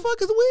nigga. Who the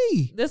fuck is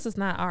we? This is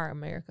not our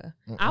America.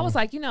 I was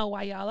like,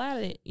 why y'all at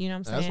it? You know what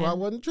I'm saying? That's why I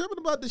wasn't tripping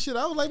about this shit.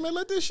 I was like, man,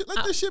 let this shit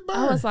burn.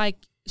 I was like,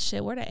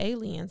 shit, where the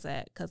aliens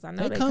at? Because I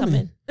know They they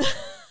coming. coming.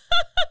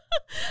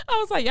 I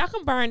was like, y'all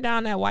can burn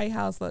down that White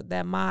House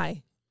that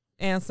my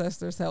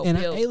ancestors helped And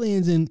build.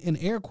 aliens in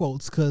air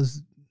quotes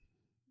because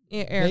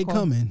they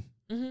coming.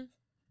 Mm-hmm.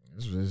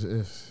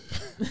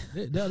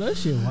 That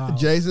shit wild.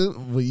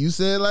 Jason, what you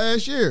said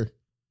last year.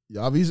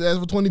 Y'all be asked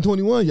for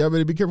 2021. Y'all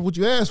better be careful what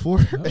you ask for.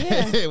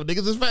 Yeah.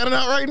 Niggas is finding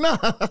out right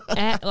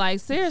now. Like,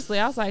 seriously,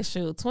 I was like,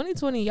 shoot,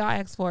 2020, y'all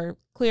asked for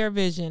clear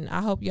vision.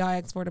 I hope y'all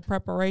asked for the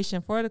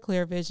preparation for the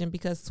clear vision,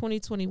 because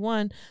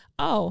 2021,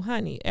 oh,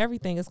 honey,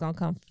 everything is going to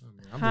come.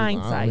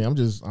 Hindsight.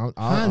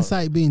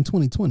 Hindsight being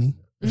 2020.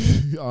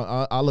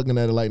 I'm looking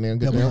at it like, man,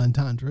 good Double thing.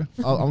 entendre.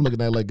 I'm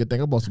looking at it like, good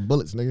thing I bought some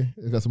bullets, nigga.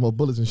 I got some more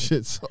bullets and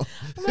shit. So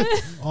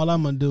All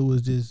I'm gonna do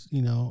is just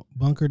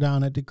bunker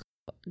down at the.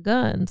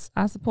 Guns,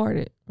 I support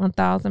it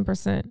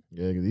 1,000%.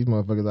 yeah, cause these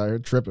motherfuckers out here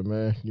tripping,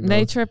 man. You know?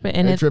 They tripping,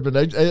 and They it's tripping.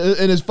 And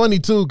it's funny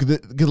too, cause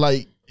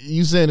like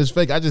you saying it's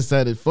fake. I just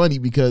said it funny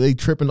because they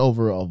tripping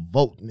over a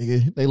vote,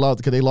 nigga. They lost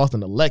because they lost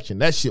an election.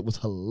 That shit was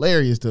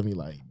hilarious to me.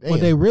 Like, damn. Well,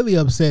 they really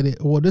upset it.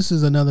 Well, this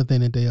is another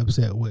thing that they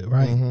upset with,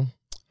 right? Mm-hmm.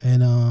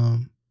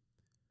 And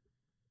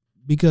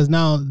because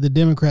now the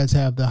Democrats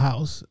have the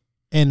House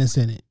and the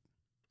Senate.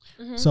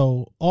 Mm-hmm.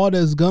 So all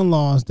those gun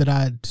laws that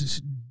I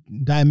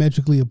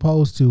diametrically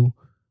opposed to,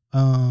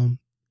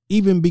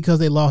 even because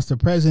they lost the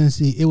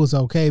presidency, it was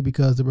okay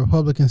because the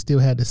Republicans still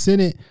had the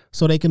Senate,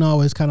 so they can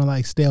always kind of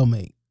like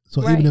stalemate.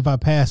 So even if I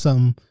pass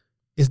something,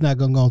 it's not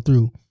gonna go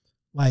through.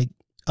 Like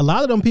a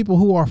lot of them people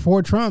who are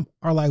for Trump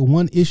are like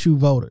one issue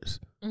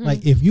voters. Mm-hmm.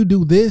 Like if you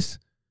do this,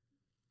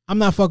 I'm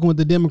not fucking with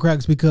the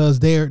Democrats because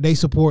they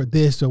support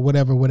this or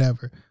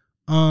whatever.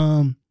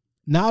 Now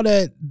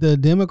that the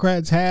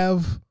Democrats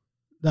have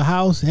the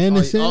House and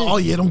the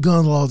Senate, them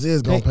gun laws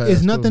is gonna pass.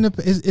 It's nothing.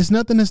 It's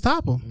nothing to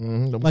stop them.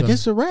 Mm-hmm, like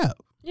it's a wrap.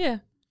 Yeah.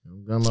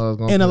 Gun laws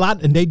gonna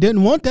pass. And they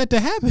didn't want that to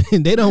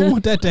happen. They don't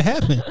want that to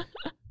happen.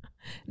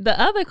 The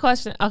other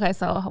question. Okay,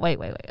 so wait.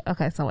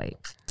 Okay, so wait.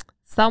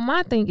 So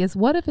my thing is,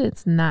 what if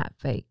it's not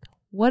fake?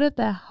 What if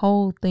that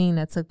whole thing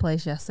that took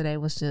place yesterday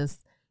was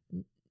just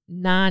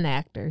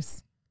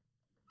non-actors,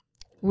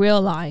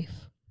 real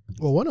life?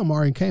 Well, one of them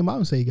already came out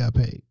and said he got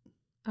paid.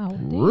 Oh,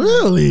 damn.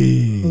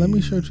 Really? Well, let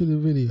me show you the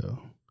video.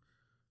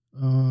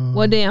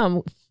 Well,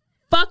 damn.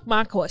 Fuck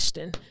my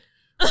question.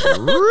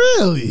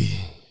 Really?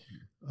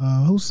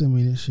 Who sent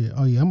me this shit?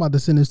 Oh yeah, I'm about to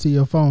send this to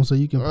your phone so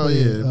you can play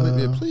it.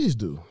 Yeah, please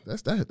do.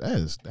 That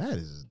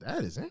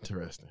is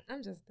interesting.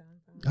 I'm just done.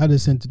 I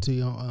just sent it to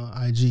you on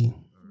IG.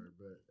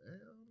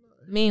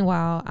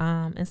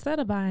 Meanwhile, instead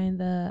of buying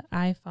the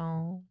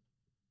iPhone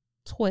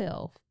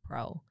 12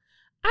 Pro,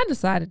 I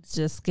decided to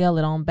just scale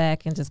it on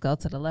back and just go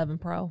to the 11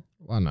 Pro.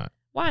 Why not?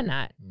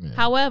 Yeah.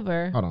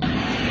 However, hold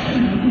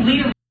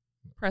on.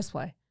 Press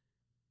play.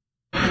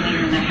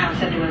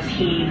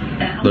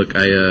 Look,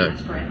 I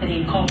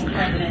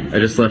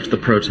just left the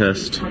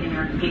protest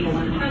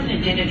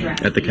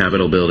at the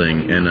Capitol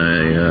building, and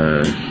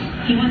I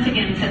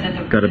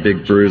got a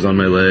big bruise on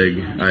my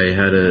leg. I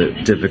had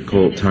a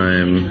difficult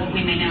time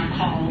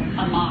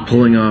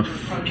pulling off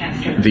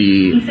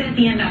the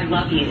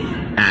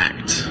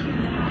act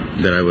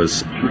that I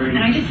was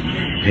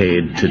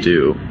paid to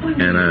do,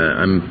 and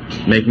I'm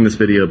making this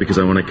video because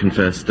I want to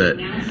confess that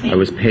I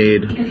was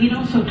paid because you'd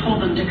also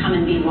told them to come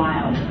and be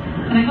wild,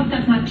 and I hope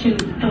that's not too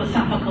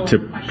philosophical to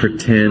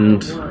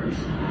pretend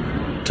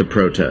to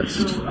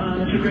protest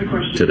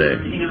today.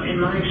 In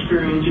my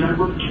experience, I've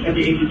worked at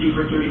the agency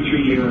for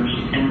 33 years,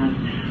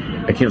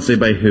 and I can't say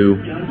by who,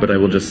 but I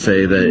will just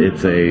say that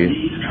it's a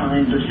these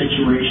kinds of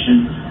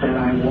situations that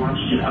I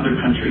watched in other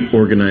countries,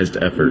 organized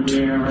effort.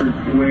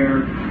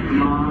 Where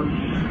mobs.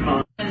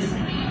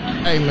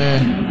 Hey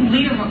man,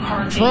 Leader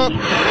McCarthy. Trump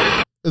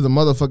is a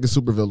motherfucking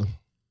supervillain.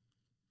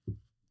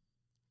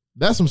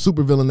 That's some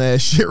supervillain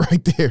ass shit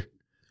right there.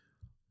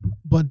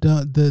 But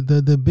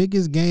the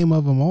biggest game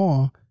of them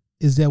all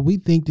is that we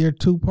think they're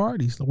two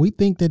parties. We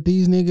think that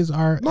these niggas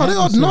are they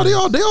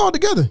all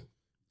together.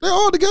 They're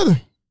all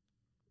together.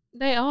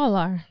 They all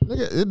are.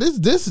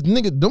 Nigga, this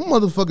nigga, them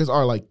motherfuckers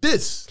are like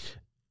this.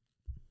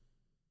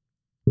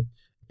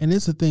 And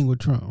it's the thing with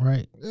Trump,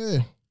 right? Yeah.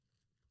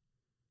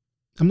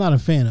 I'm not a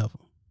fan of him.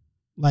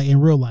 Like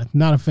in real life,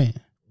 not a fan.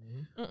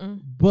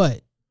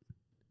 But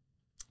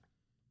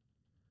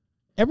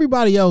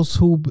everybody else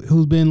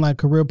who's been like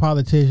career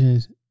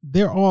politicians,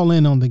 they're all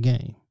in on the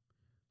game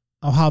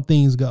of how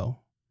things go.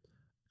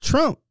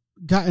 Trump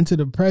got into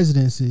the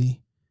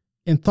presidency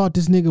and thought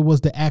this nigga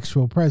was the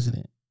actual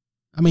president.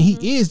 I mean,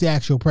 he is the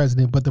actual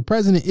president, but the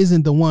president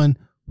isn't the one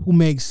who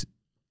makes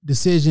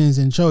decisions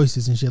and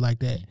choices and shit like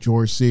that.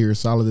 George Sears,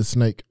 Solid as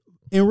Snake.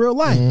 In real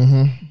life.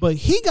 But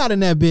he got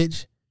in that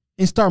bitch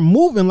and start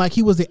moving like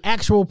he was the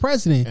actual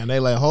president. And they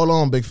like, hold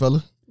on, big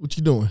fella. What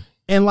you doing?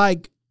 And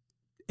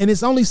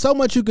it's only so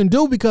much you can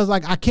do because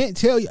like, I can't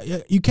tell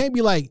you, you can't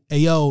be like, hey,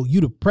 yo, you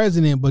the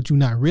president, but you're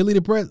not really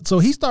the president. So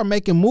he start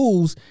making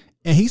moves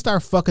and he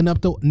start fucking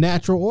up the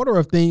natural order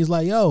of things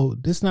like, yo,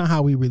 this is not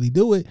how we really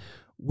do it.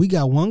 We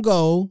got one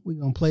goal. We're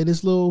going to play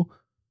this little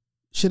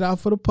shit out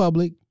for the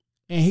public.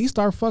 And he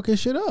start fucking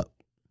shit up.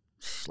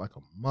 Like a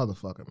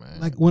motherfucker, man.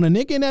 Like when a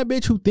nigga in that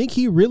bitch who think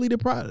he really the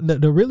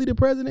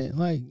president,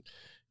 like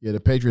yeah,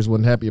 the Patriots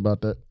wasn't happy about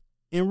that.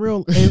 In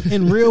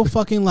real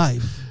fucking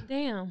life.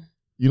 Damn.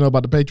 You know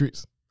about the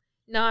Patriots?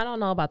 No, I don't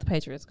know about the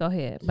Patriots. Go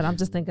ahead. But I'm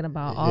just thinking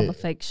about all the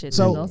fake shit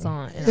that goes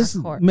on in this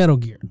our court. Metal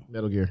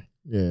Gear.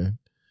 Yeah.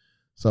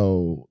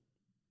 So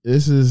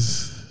this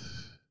is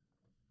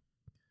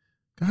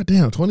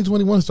goddamn,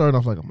 2021 started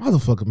off like a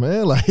motherfucker,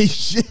 man. Like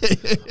shit.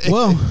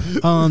 Well,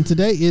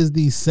 today is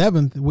the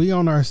 7th. We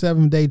on our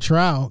 7-day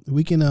trial.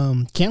 We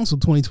can cancel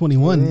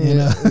 2021 and we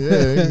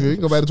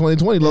can go back to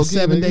 2020. The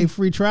 7-day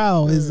free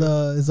trial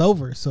is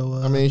over. So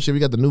I mean, shit, we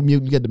got the new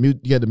mutant,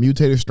 you got the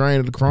mutated strain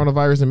of the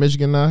coronavirus in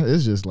Michigan now.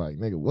 It's just like,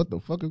 nigga, what the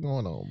fuck is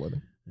going on,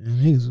 buddy?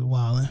 Niggas is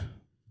wilding.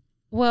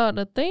 Well,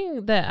 the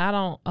thing that I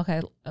don't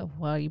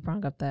you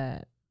brought up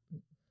that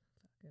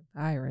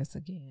virus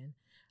again.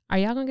 Are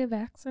y'all gonna get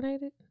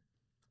vaccinated?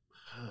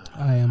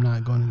 I am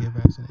not going to get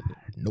vaccinated.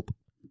 Nope.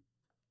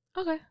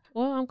 Okay.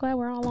 Well, I'm glad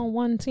we're all on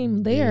one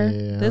team there.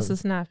 Yeah. This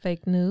is not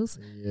fake news.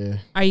 Yeah.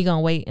 Are you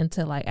gonna wait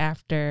until like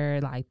after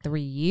like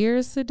 3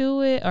 years to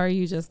do it, or are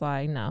you just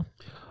like no?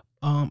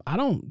 I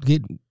don't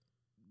get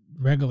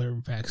regular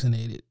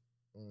vaccinated.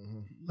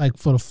 Like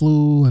for the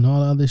flu and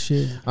all the other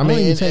shit. I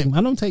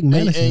don't take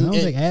medicine. I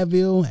don't take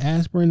Advil,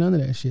 aspirin, none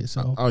of that shit.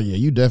 So oh yeah,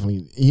 you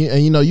definitely.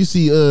 And you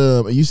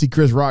see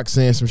Chris Rock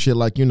saying some shit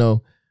like,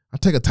 I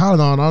take a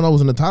Tylenol. And I don't know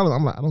what's in the Tylenol.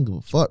 I'm like, I don't give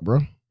a fuck, bro.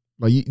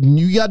 Like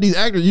you got these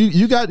actors,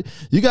 you got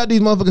these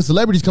motherfucking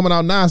celebrities coming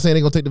out now saying they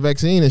gonna take the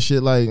vaccine and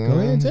shit. Like, go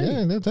ahead and take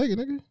it. They'll take it,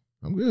 nigga.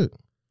 I'm good.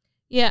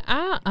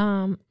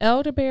 Yeah,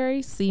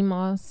 elderberry, sea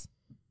moss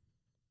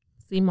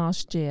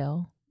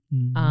gel,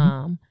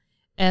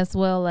 as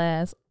well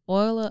as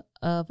oil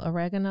of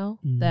oregano.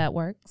 That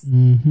works.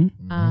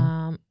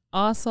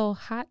 Also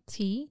hot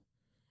tea,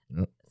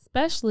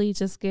 especially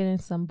just getting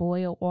some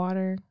boiled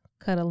water,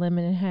 cut a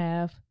lemon in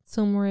half,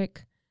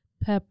 turmeric,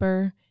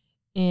 pepper,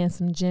 and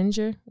some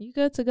ginger, you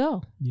good to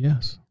go.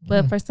 Yes.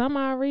 But for some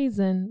odd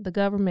reason, the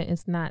government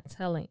is not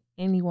telling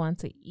anyone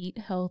to eat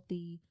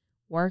healthy,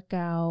 work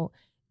out,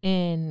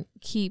 and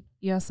keep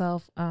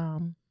yourself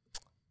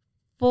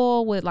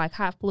full with like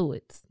hot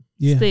fluids.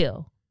 Yeah.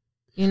 Still,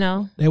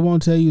 they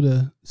won't tell you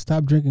to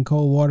stop drinking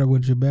cold water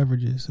with your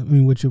beverages. I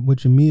mean, with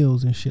your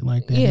meals and shit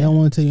like that. Yeah. They don't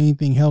want to tell you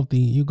anything healthy.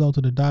 You go to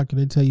the doctor,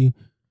 they tell you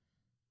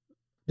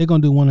they're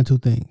gonna do one or two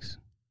things.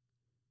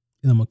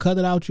 Either I'm gonna cut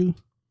it out you,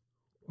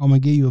 or I'm gonna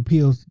give you a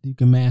pill so you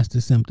can mask the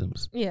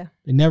symptoms. Yeah.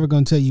 They're never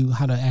gonna tell you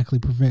how to actually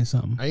prevent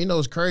something. And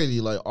it's crazy.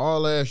 Like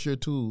all last year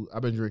too,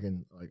 I've been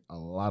drinking like a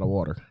lot of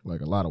water, like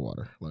the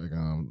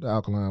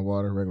alkaline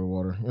water, regular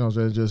water. You know what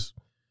I'm saying? Just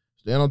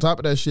staying on top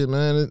of that shit,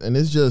 man. And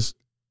it's just,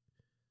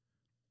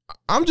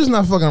 I'm just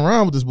not fucking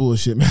around with this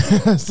bullshit, man.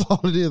 That's all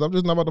it is. I'm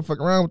just not about to fuck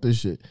around with this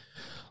shit.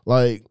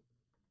 Like,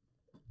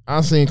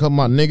 I seen a couple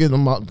of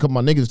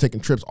my niggas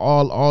taking trips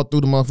all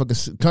through the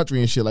motherfucking country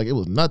and shit. Like, it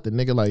was nothing,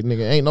 nigga. Like,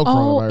 nigga, ain't no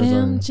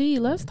coronavirus. OMG,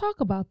 let's talk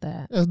about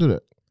that. Let's do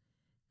that.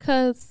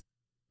 Because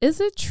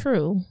is it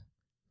true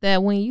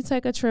that when you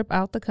take a trip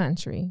out the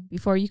country,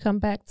 before you come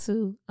back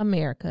to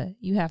America,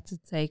 you have to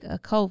take a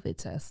COVID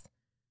test?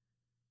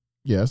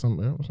 Yeah,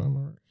 something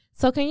right.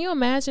 So can you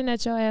imagine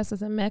that your ass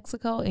is in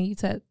Mexico and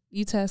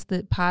you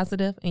tested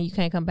positive and you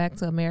can't come back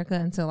to America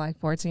until like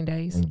 14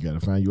 days? And you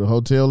gotta find you a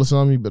hotel or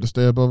something. You better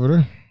stay up over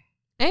there.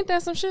 Ain't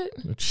that some shit?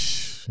 Yeah,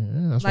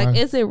 that's like, right.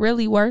 Is it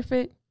really worth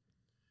it?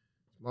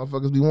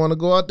 Motherfuckers, we want to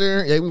go out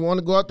there. Yeah, we want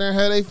to go out there and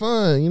have their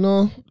fun,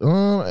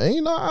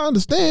 I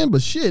understand,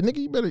 but shit, nigga,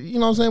 you better, you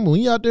know what I'm saying? When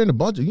you out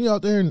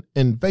there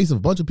in face of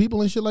a bunch of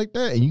people and shit like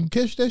that, and you can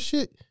catch that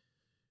shit,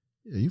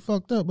 yeah, you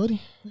fucked up,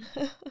 buddy.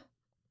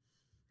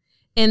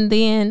 And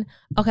then,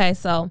 okay,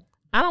 so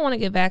I don't want to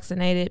get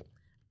vaccinated.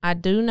 I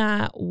do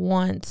not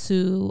want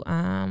to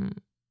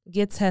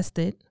get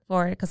tested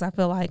for it because I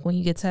feel like when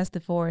you get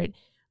tested for it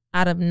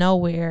out of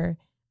nowhere,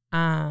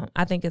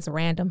 I think it's a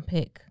random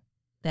pick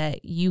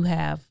that you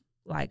have,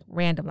 like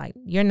random, like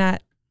you're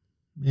not.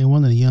 Man,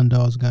 one of the young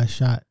dogs got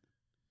shot.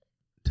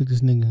 Took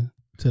this nigga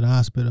to the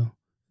hospital.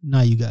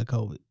 Now you got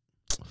COVID.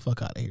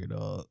 Fuck out of here,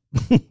 dog.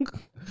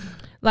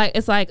 Like,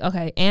 it's like,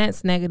 okay,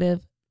 Aunt's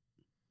negative.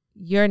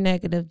 You're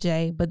negative,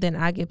 Jay, but then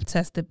I get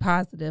tested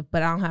positive,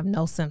 but I don't have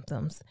no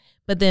symptoms.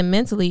 But then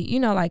mentally,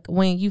 like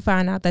when you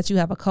find out that you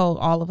have a cold,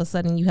 all of a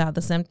sudden you have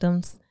the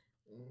symptoms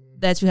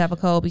that you have a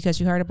cold because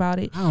you heard about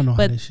it. I don't know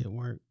how this shit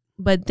works.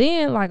 But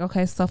then, like,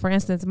 okay, so for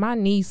instance, my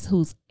niece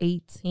who's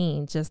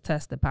 18 just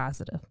tested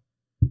positive.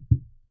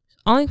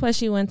 Only place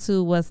she went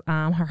to was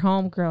her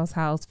homegirl's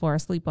house for a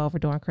sleepover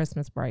during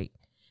Christmas break.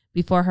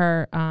 Before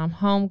her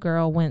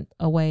homegirl went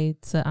away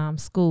to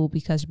school,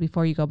 because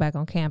before you go back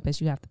on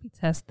campus, you have to be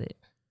tested.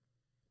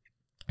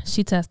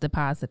 She tested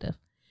positive.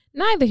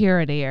 Neither here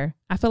or there.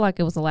 I feel like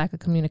it was a lack of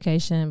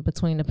communication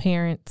between the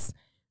parents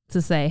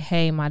to say,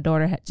 hey, my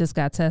daughter just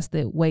got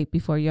tested. Wait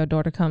before your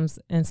daughter comes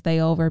and stay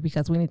over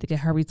because we need to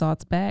get her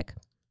results back.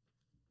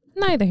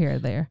 Neither here or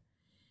there.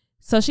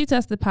 So she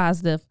tested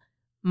positive.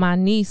 My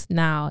niece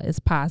now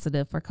is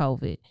positive for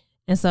COVID.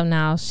 And so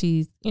now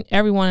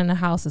everyone in the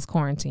house is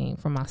quarantined,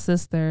 from my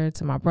sister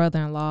to my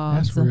brother-in-law.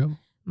 That's real.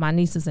 My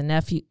nieces and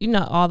nephew,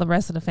 all the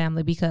rest of the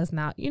family, because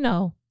now,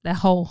 that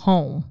whole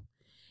home.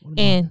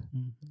 And,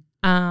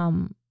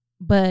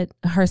 but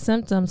her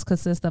symptoms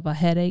consist of a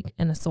headache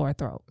and a sore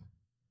throat.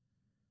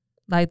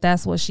 Like,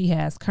 that's what she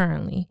has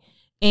currently.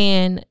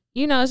 And,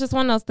 it's just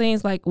one of those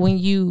things, like when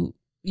you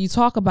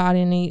talk about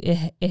it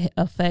and it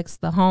affects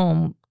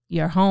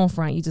your home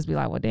front, you just be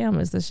like, well, damn,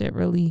 is this shit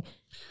really...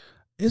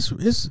 It's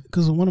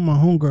because one of my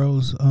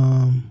homegirls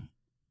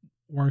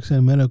works in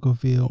the medical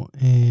field,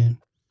 and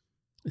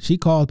she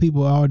called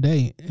people all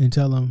day and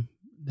tell them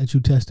that you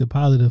tested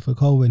positive for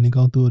COVID, and they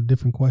go through a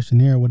different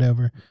questionnaire or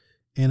whatever.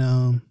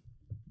 And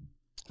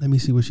let me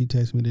see what she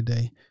texted me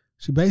today.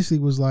 She basically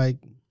was like,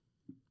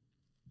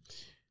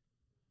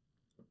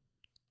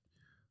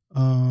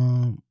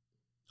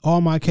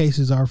 all my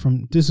cases are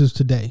from, this is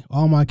today,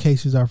 all my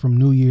cases are from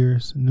New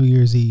Year's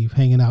Eve,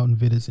 hanging out in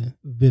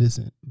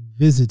Vincent.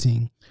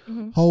 visiting.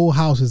 Whole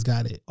house has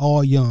got it,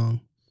 all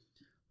young.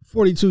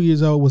 42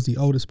 years old was the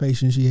oldest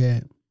patient she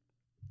had.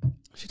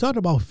 She talked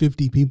about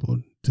 50 people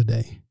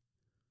today.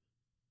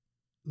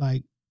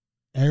 Like,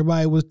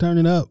 everybody was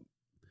turning up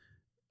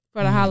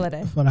for the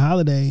holiday. For the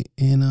holiday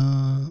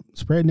and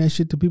spreading that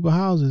shit to people's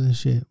houses and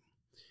shit.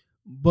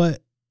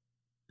 But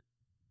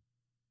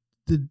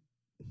I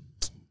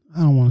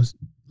don't want to,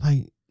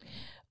 like...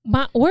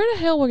 Where the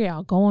hell were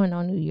y'all going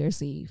on New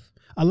Year's Eve?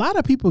 A lot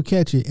of people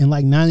catch it, and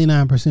like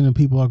 99% of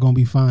people are going to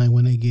be fine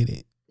when they get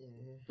it.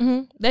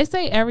 Mm-hmm. They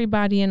say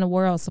everybody in the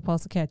world is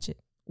supposed to catch it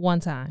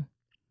one time.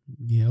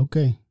 Yeah,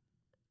 okay.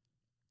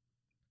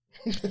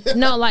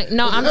 No,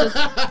 I'm just,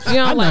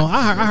 I know,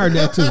 I heard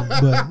that too,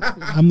 but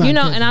I'm not.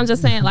 And I'm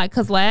just saying, like,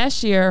 because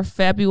last year,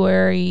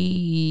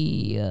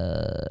 February,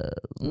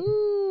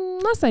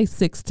 let's say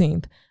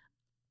 16th,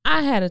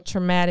 I had a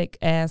traumatic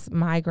ass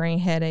migraine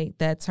headache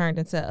that turned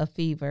into a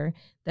fever,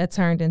 that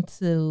turned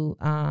into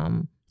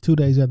 2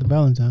 days after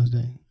Valentine's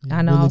Day. Yeah,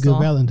 I know. Really good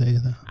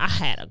Valentine's Day. I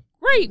had a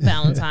great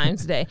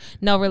Valentine's Day.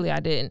 No, really, I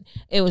didn't.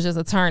 It was just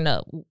a turn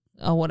up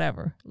or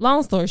whatever.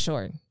 Long story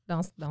short,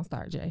 don't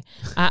start, Jay.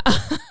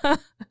 I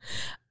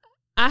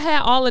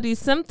had all of these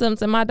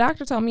symptoms, and my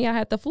doctor told me I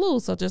had the flu.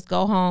 So just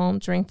go home,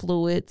 drink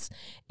fluids,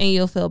 and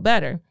you'll feel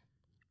better.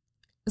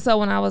 So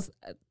when I was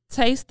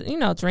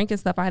drinking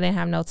stuff, I didn't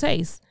have no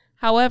taste.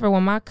 However,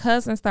 when my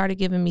cousin started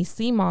giving me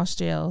sea moss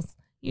gels,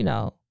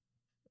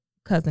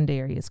 cousin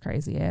Darius,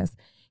 crazy ass.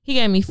 He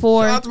gave me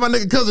 4. Shout out to my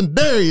nigga cousin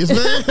Darius,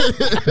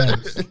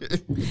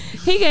 man.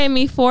 He gave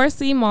me 4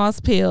 sea moss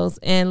pills,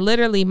 and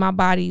literally my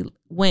body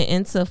went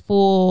into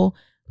full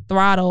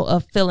throttle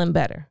of feeling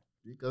better.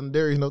 Cousin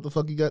Darius know what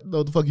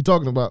the fuck you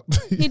talking about.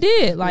 He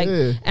did, and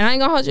I ain't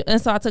gonna hold you.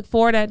 And so I took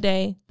 4 that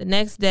day. The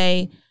next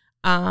day,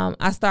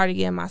 I started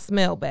getting my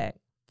smell back.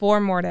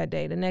 4 more that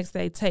day. The next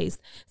day,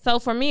 taste. So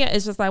for me,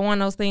 it's just like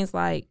one of those things.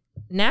 Like,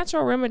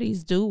 natural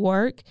remedies do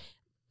work.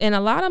 And a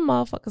lot of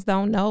motherfuckers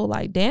don't know,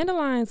 like,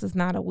 dandelions is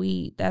not a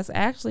weed. That's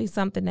actually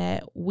something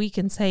that we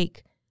can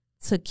take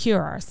to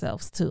cure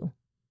ourselves too.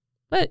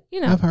 But,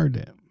 I've heard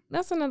that.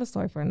 That's another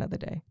story for another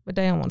day. But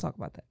they don't want to talk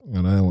about that.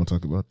 And I don't want to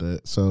talk about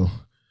that. So,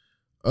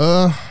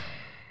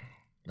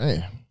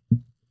 man.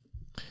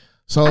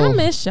 So I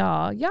miss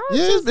y'all. Y'all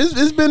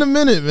it's been a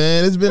minute,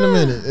 man. It's been a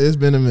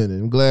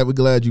minute. I'm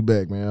glad you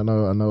back, man. I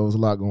know it was a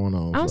lot going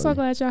on. I'm so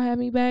glad y'all had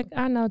me back.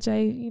 I know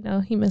Jay,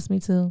 he missed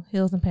me too.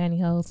 Heels and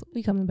pantyhose.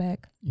 We coming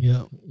back.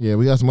 Yeah. Yeah,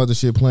 we got some other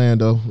shit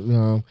planned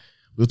though.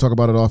 We'll talk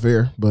about it off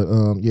air. But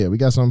we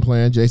got something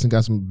planned. Jason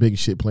got some big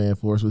shit planned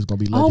for us. It's gonna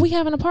be legend. Oh, we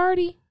having a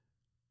party?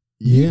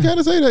 You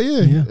gotta say that,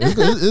 yeah.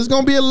 It's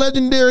gonna be a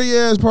legendary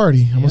ass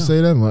party. I'm gonna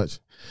say that much.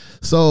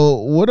 So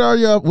what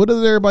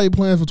is everybody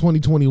planning for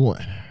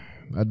 2021?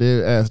 I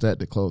did ask that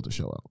to close the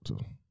show out too.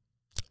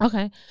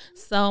 Okay,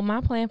 so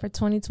my plan for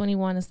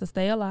 2021 is to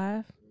stay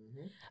alive.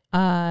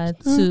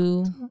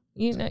 To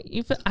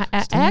I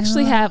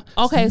actually have.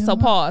 Okay, so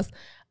pause.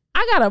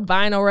 I got a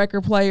vinyl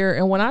record player,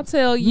 and when I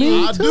tell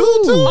you, I do too.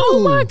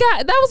 Oh my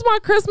God, that was my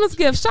Christmas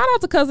gift. Shout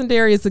out to cousin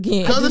Darius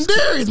again. Cousin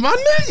Darius, my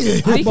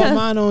nigga. I bought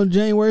mine on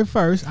January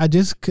 1st. I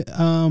just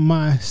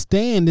my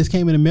stand just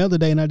came in the mail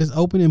today, and I just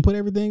opened and put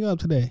everything up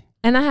today.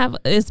 And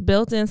it's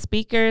built-in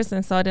speakers,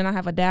 and so then I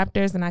have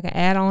adapters, and I can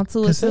add on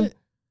to cassette? it too.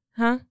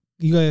 Huh?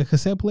 You got a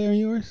cassette player in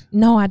yours?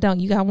 No, I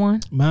don't. You got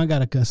one? Mine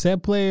got a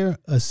cassette player,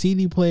 a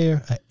CD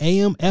player, an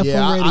AM, FM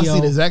radio. I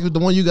see exactly the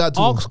one you got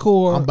too. Aux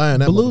cord, I'm buying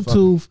that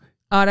Bluetooth.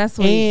 Oh, that's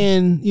sweet.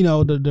 And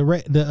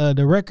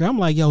the record. I'm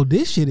like, yo,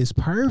 this shit is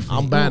perfect.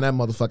 I'm buying that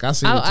motherfucker. I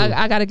see it too.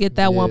 I gotta get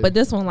that one, but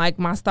this one, like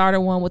my starter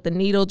one with the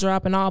needle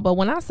drop and all. But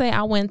when I say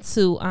I went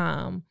to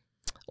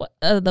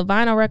the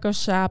vinyl record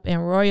shop in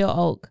Royal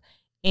Oak,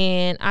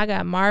 and I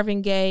got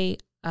Marvin Gaye,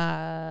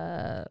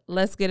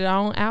 Let's Get It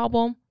On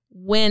album.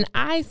 When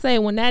I say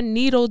when that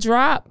needle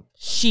drop,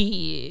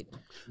 shit,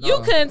 you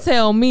couldn't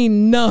tell me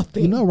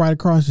nothing. Right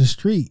across the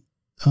street,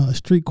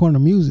 Street Corner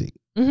Music.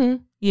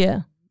 Mm-hmm.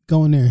 Yeah.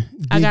 Go in there.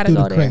 I gotta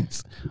go there.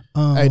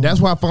 Hey, that's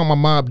why I found my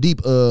Mobb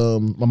Deep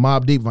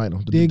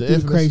vinyl. Dig through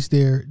the crates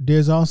there.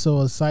 There's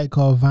also a site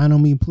called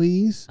Vinyl Me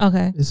Please.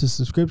 Okay. It's a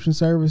subscription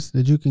service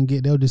that you can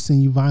get. They'll just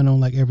send you vinyl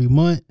like every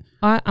month.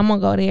 I'm gonna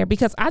go there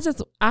because I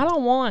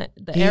don't want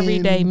the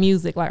everyday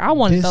music. Like I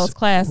wanted those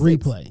classics.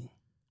 Replay.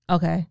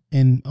 Okay.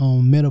 And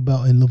Metal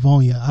Belt in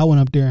Livonia, I went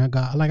up there and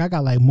I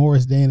got like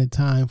Morris Day and the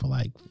Time for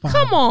like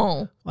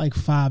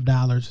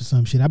 $5 or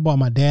some shit. I bought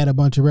my dad a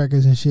bunch of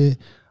records and shit.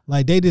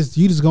 Like you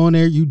just go in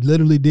there, you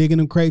literally dig in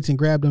them crates and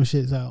grab them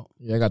shits out.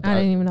 Yeah, I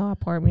didn't even know I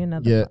poured me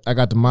another. Yeah, I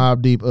got the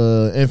Mobb Deep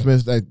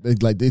Infamous.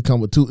 Like they come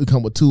with two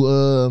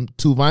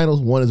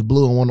vinyls. One is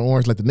blue and one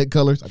orange, like the Nick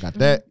colors. I got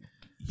that.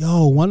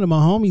 Yo, one of my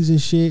homies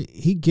and shit,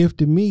 he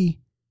gifted me.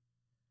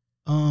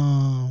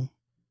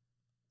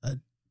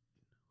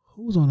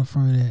 Who's on the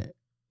front of that?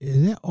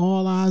 Is that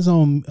All Eyes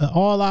on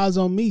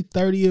Me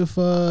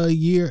 30th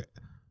year?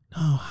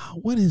 No,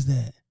 what is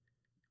that?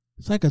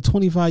 It's like a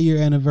 25-year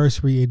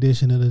anniversary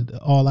edition of the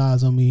All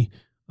Eyes on Me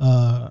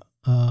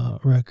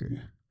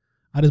record.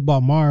 I just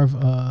bought Marv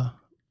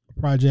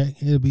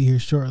project. It'll be here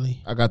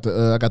shortly. I got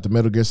the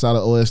Metal Gear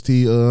Solid OST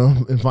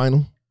in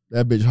vinyl.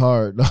 That bitch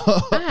hard.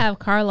 I have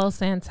Carlos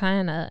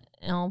Santana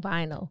on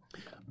vinyl.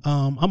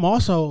 I'm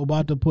also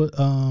about to put.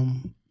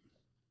 I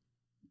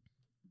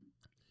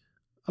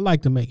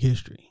like to make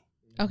history.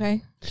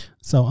 Okay.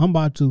 So I'm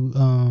about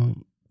to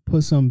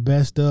put some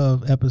best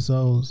of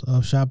episodes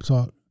of Shop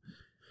Talk,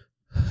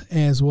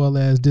 as well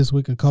as This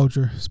Week in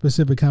Culture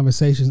specific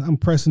conversations. I'm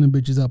pressing the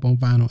bitches up on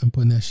vinyl and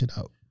putting that shit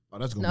out. Oh,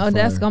 that's gonna No, be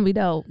fire. that's gonna be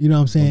dope. You know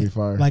what I'm saying? Gonna be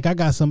fire. Like I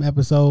got some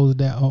episodes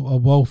that are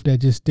both that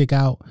just stick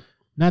out.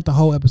 Not the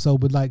whole episode,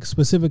 but like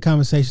specific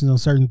conversations on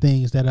certain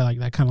things that are like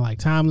that kind of like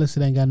timeless.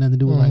 It ain't got nothing to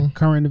do with like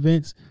current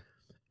events.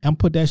 I'm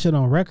put that shit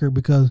on record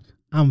because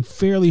I'm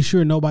fairly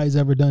sure nobody's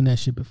ever done that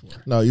shit before.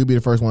 No, you'll be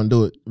the first one to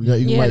do it.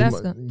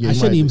 I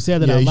shouldn't even say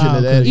that out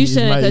loud. You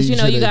shouldn't, because you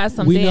know you got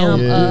some We damn.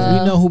 know,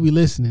 we know who be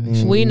listening. And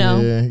shit. We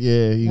know.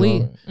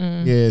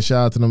 Yeah.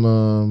 Shout out to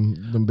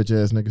them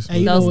bitch ass niggas. Hey,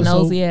 you Those know what's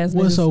nosy ass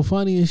What's niggas. so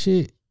funny and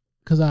shit?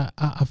 Because I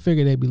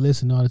figured they'd be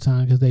listening all the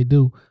time because they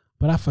do.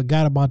 But I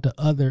forgot about the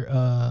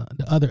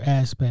other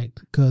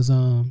aspect because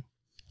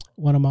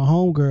one of my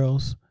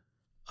homegirls,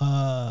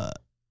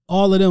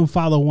 all of them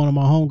follow one of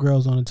my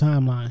homegirls on the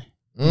timeline,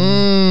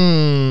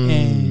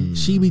 and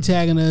she be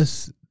tagging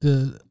us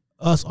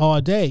all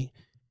day,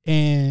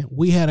 and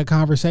we had a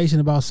conversation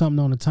about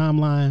something on the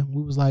timeline.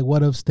 We was like,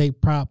 "What if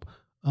State Prop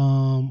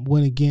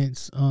went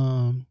against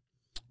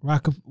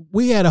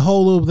We had a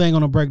whole little thing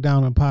on a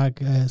breakdown on the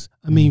podcast.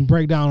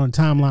 Breakdown on the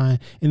timeline.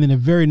 And then the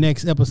very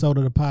next episode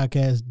of the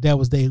podcast, that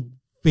was the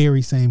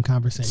very same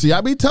conversation. See,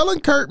 I be telling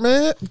Kurt,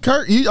 man.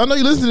 Kurt, I know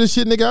you listen to this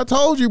shit, nigga. I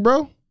told you,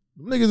 bro.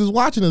 Them niggas is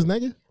watching us,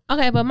 nigga.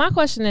 Okay, but my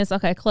question is,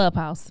 okay,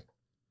 Clubhouse.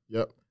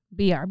 Yep.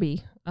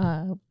 BRB.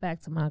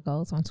 Back to my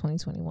goals on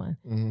 2021.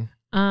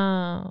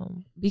 Mm-hmm.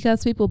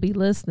 Because people be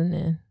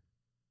listening.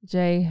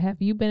 Jay,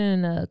 have you been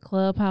in a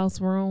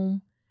Clubhouse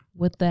room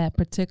with that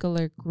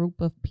particular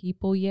group of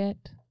people yet?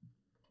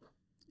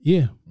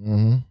 Yeah.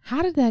 Mm-hmm.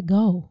 How did that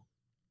go?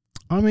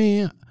 I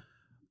mean,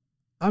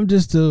 I'm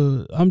just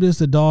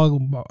a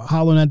dog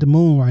hollering at the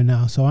moon right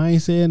now, so I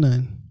ain't saying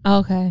nothing.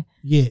 Okay.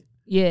 Yet.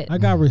 Yet. I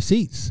got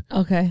receipts.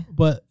 Okay.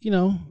 But you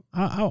know,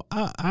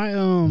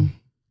 I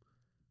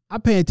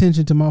pay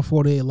attention to my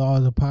 48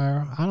 laws of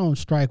power. I don't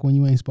strike when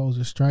you ain't supposed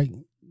to strike.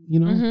 You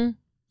know. Mm-hmm.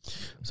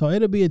 So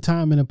it'll be a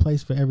time and a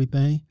place for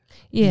everything.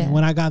 Yeah. And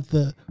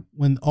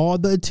when all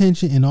the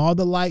attention and all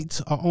the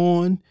lights are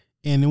on,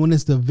 and when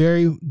it's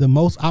the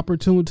most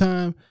opportune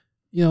time,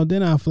 you know,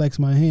 then I flex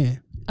my hand.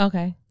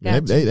 Okay.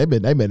 Yeah, they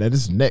been at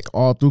his neck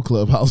all through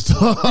Clubhouse.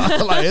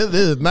 Like it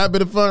has not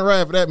been a fun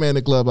ride for that man in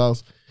the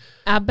Clubhouse.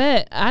 I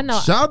bet. I know.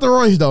 Shout out to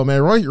Royce though,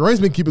 man. Royce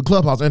been keeping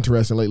Clubhouse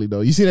interesting lately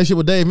though. You seen that shit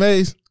with Dave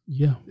Mays?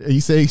 Yeah.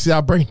 He said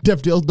I bring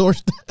Def Deal's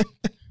doorstep.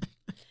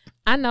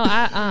 I know.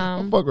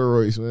 Fuck with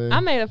Royce, man. I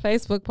made a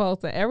Facebook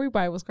post and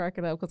everybody was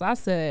cracking up because I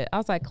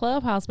was like,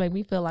 Clubhouse made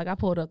me feel like I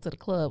pulled up to the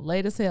club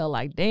late as hell.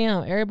 Like,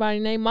 damn, everybody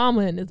named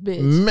Mama in this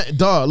bitch. Man,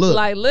 dog, look,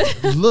 Like,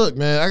 look,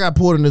 man. I got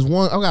pulled in this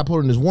one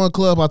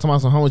club. I told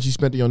myself how much you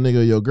spent on your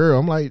nigga or your girl.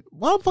 I'm like,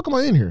 why the fuck am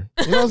I in here?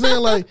 You know what I'm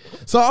saying? Like,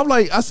 so I'm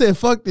like, I said,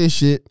 fuck this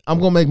shit. I'm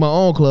gonna make my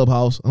own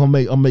Clubhouse. I'm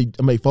gonna make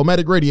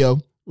Fomatic Radio.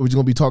 We're just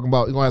gonna be talking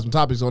about. We're gonna have some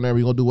topics on there.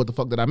 We're gonna do what the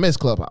fuck did I miss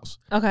Clubhouse.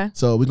 Okay.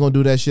 So we're gonna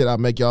do that shit. I'll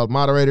make y'all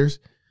moderators.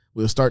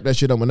 We'll start that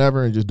shit on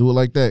whenever and just do it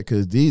like that.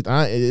 Cause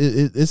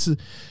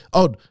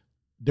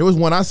there was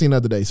one I seen the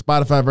other day,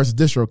 Spotify versus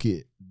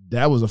DistroKid.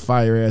 That was a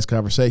fire ass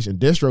conversation.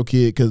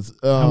 DistroKid, cause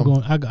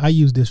I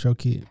use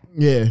DistroKid.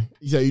 Yeah,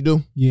 you say you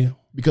do? Yeah,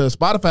 because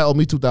Spotify owed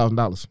me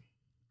 $2,000.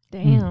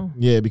 Damn.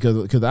 Yeah, because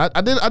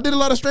I did a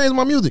lot of streams of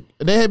my music.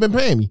 They had been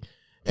paying me,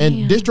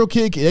 and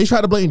DistroKid, they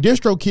tried to blame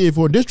DistroKid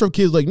for it.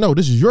 DistroKid's like, no,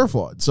 this is your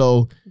fault.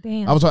 So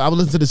damn. I was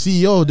listening to the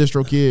CEO of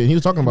DistroKid, and he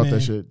was talking about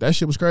that shit. That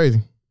shit was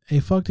crazy. Hey,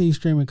 fuck these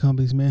streaming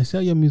companies, man.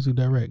 Sell your music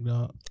direct,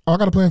 dog. Oh, I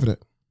got a plan for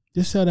that.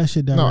 Just sell that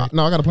shit direct.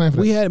 No, I got a plan for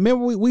that.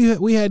 Remember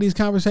we had these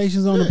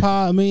conversations on the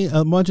pod,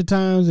 a bunch of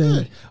times,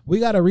 and we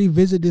got to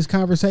revisit this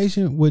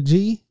conversation with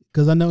G,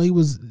 because I know he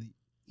was,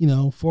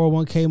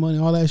 401k money,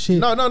 all that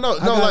shit.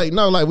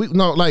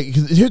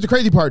 Here's the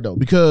crazy part though,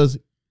 because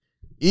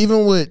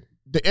even with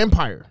the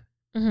Empire,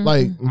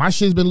 like my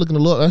shit's been looking a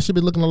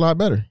lot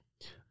better.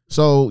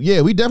 So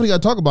yeah, we definitely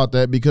got to talk about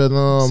that because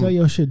sell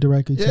your shit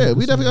directly. Yeah,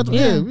 we definitely got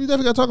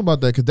to talk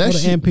about that because that Go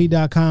to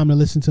mp.com to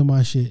listen to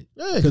my shit.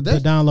 Yeah, to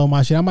download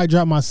my shit. I might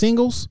drop my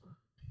singles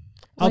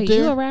out there.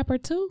 You a rapper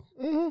too?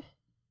 Mm-hmm.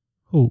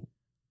 Who?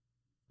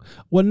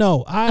 Well,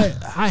 no, I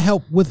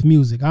help with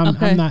music. I'm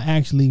not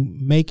actually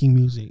making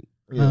music.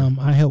 Yeah.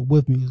 I help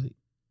with music.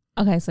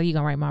 Okay, so you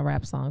gonna write my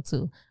rap song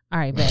too? All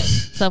right, bet.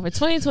 So for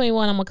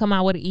 2021, I'm gonna come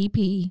out with an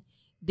EP.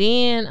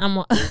 Then I'm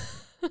gonna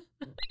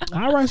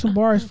I'll write some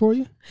bars for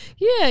you.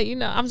 Yeah,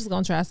 I'm just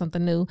gonna try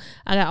something new.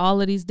 I got all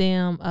of these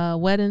damn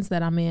weddings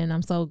that I'm in.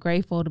 I'm so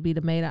grateful to be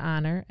the maid of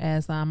honor,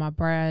 as my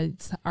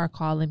brides are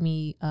calling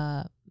me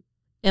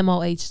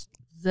MOH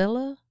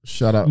Zilla.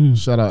 Shout out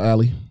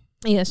Allie.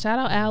 Yeah, shout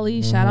out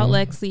Allie, shout out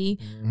Lexi.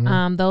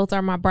 Those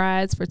are my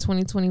brides for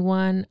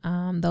 2021.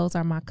 Those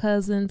are my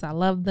cousins. I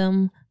love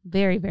them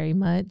very, very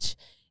much.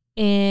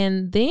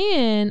 And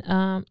then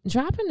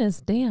dropping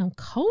this damn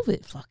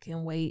COVID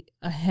fucking weight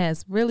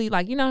has really,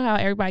 like, you know how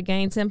everybody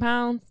gained 10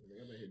 pounds?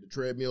 The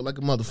treadmill like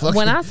a motherfucker.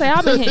 When I say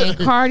I've been hitting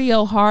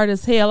cardio hard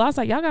as hell, I was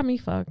like, y'all got me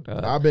fucked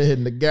up. I've been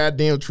hitting the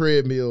goddamn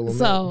treadmill.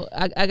 So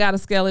I got to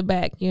scale it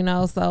back, you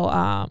know.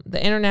 So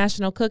the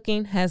international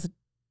cooking has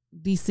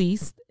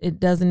deceased. It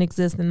doesn't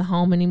exist in the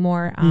home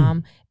anymore.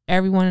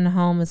 Everyone in the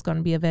home is going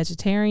to be a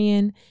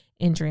vegetarian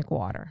and drink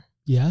water.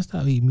 Yeah, I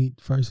stopped eating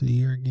meat first of the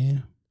year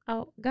again.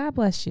 Oh, God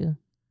bless you.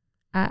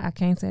 I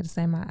can't say the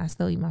same. I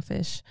still eat my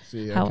fish.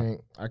 See,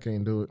 I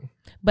can't do it.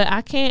 But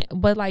I can't.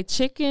 But like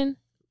chicken,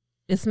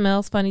 it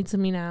smells funny to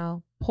me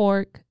now.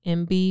 Pork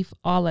and beef,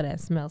 all of that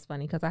smells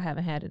funny because I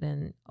haven't had it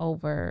in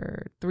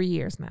over 3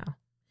 years now,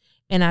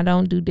 and I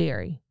don't do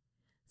dairy.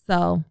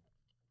 So,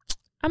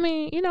 I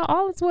mean, you know,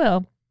 all is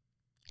well.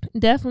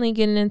 Definitely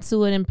getting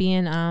into it and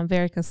being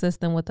very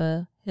consistent with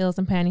the Hills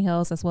and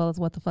Pantyhose, as well as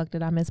What the Fuck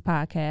Did I Miss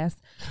podcast.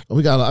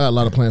 I got a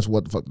lot of plans for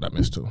What the Fuck Did I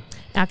Miss too.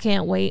 I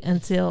can't wait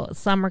until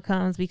summer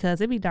comes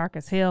because it be dark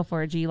as hell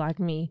for a G like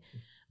me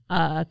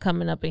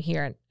coming up in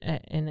here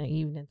in the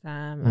evening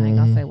time. I ain't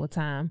gonna say what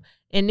time.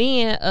 And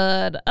then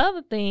the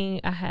other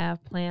thing I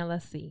have planned,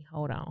 let's see.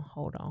 Hold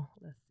on.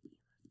 Let's see.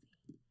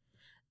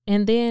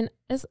 And then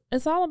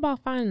it's all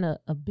about finding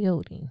a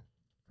building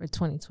for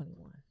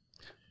 2021.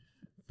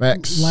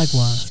 Facts.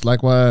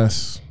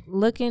 Likewise.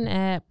 Looking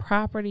at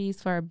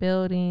properties for a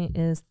building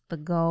is the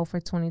goal for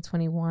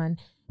 2021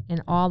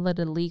 and all of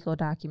the legal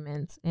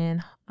documents.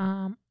 And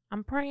I'm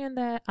praying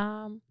that,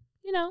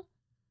 you know,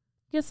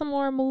 get some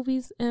more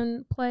movies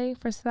in play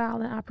for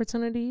silent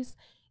opportunities.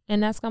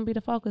 And that's going to be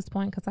the focus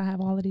point because I have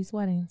all of these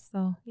weddings.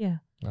 So, yeah.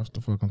 That's the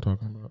fuck I'm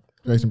talking about.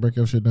 Jason, break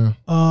your shit down.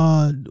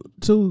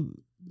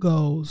 2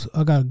 goals.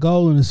 I got a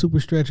goal and a super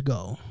stretch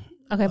goal.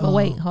 Okay, but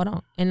wait, hold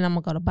on. And then I'm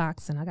going to go to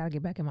boxing. I got to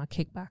get back in my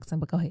kickboxing,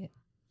 but go ahead.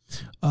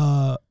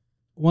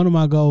 One of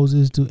my goals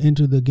is to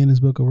enter the Guinness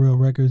Book of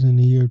World Records in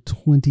the year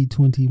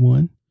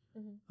 2021.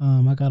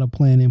 I got a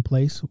plan in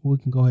place. We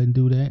can go ahead and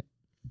do that.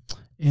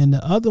 And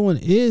the other one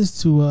is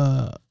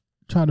to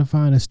try to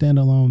find a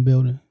standalone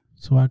building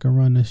so I can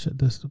run this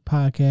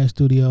podcast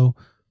studio,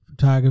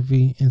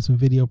 photography, and some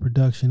video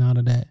production out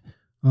of that.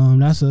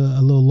 That's a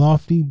little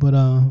lofty, but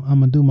I'm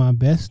going to do my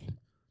best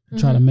to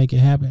try to make it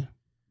happen.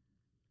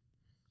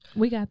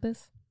 We got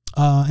this.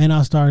 And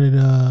I started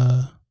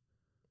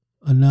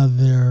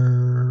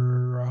another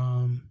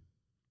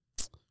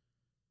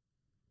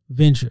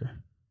venture.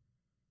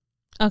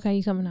 Okay,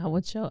 you coming out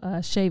with your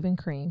shaving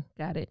cream?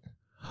 Got it.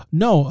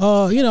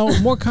 No, you know,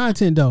 more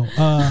content though.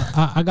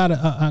 I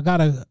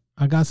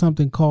got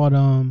something called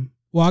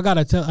well, I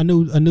gotta tell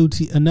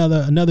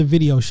another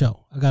video show.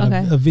 I got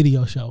a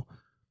video show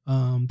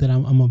that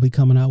I'm gonna be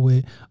coming out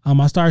with.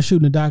 I started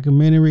shooting a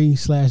documentary /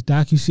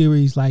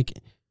 docuseries like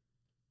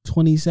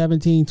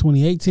 2017,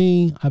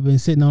 2018. I've been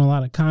sitting on a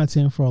lot of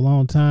content for a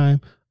long time.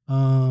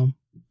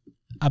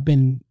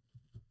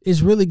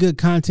 It's really good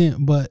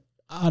content, but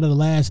out of the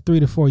last 3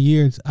 to 4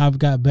 years, I've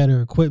got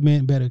better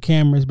equipment, better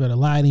cameras, better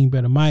lighting,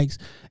 better mics,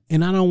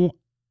 and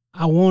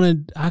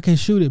I can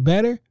shoot it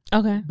better.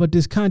 Okay. But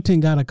this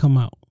content gotta come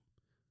out.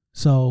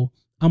 So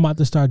I'm about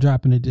to start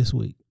dropping it this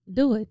week.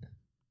 Do it.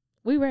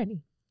 We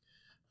ready.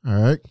 All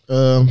right.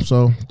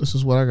 So this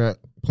is what I got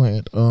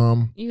planned.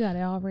 You got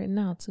it all written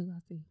out too, I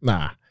see.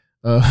 Nah.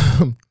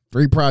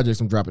 3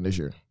 projects I'm dropping this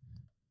year.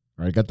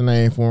 All right, got the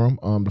name for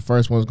them. The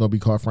first one's gonna be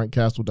called Frank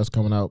Castle. That's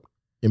coming out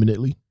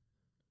imminently.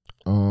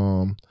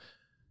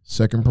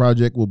 Second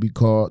project will be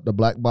called The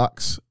Black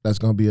Box. That's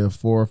gonna be a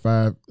 4 or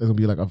 5. It's gonna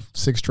be like a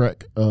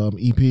 6-track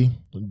EP.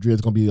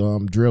 It's gonna be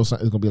drill. It's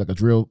gonna be like a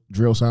drill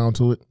sound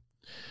to it.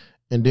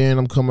 And then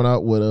I'm coming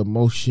out with a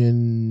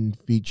motion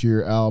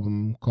feature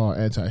album called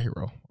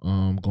Anti-Hero.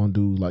 I'm gonna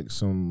do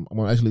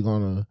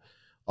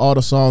all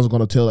the songs are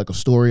gonna tell like a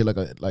story, like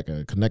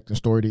a connecting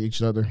story to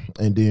each other.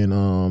 And then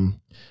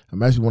I'm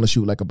actually want to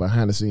shoot like a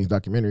behind the scenes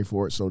documentary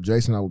for it. So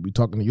Jason, I will be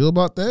talking to you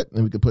about that,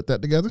 and we could put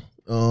that together.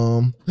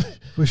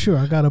 For sure,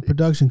 I got a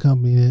production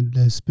company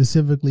that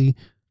specifically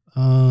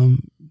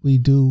we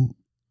do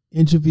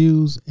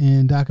interviews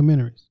and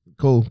documentaries.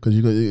 Cool, because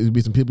it'll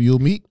be some people you'll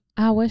meet.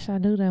 I wish I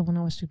knew that when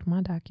I was shooting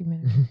my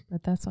documentary,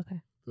 but that's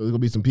okay. So there's gonna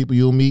be some people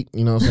you'll meet.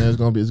 You know what I'm saying?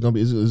 It's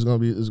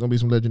gonna be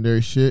some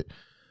legendary shit.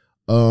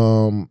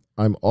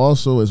 I'm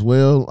also as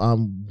well. I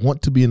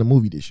want to be in a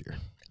movie this year.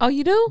 Oh,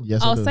 you do?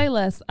 Yes, I do. Say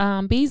less.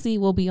 BZ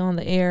will be on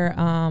the air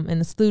in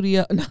the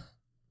studio.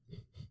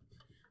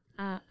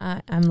 I'm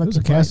looking. There was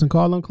a casting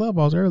call on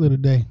Clubhouse earlier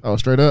today. Oh,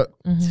 straight up.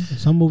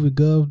 Some movie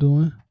Gov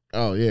doing.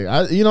 Oh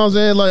yeah, you know what I'm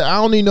saying? Like I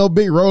don't need no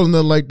big roles and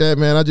nothing like that,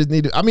 man. I just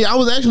need to. I mean, I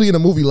was actually in a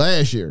movie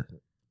last year.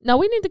 No,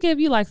 we need to give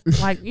you like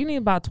you need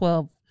about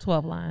 12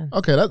 lines.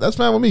 Okay, that's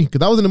fine with me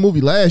because I was in the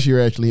movie last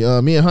year. Actually,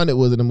 me and Hunnit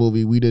was in the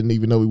movie. We didn't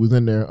even know we was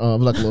in there. It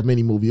was like a little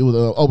mini movie. It was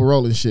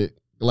overall and shit.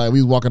 Like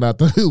we was walking out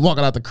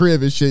the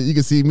crib and shit. You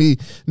can see me,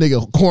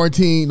 nigga,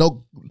 quarantine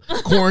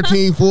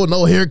full,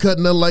 no haircut,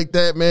 nothing like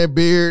that, man.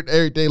 Beard,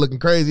 everything looking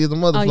crazy as a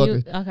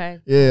motherfucker. Okay.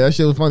 Yeah, that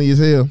shit was funny as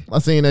hell. I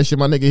seen that shit.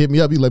 My nigga hit me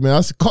up. He like, man,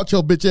 I caught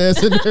your bitch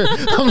ass in there.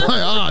 I'm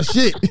like, oh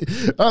shit.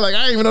 I'm like,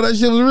 I didn't even know that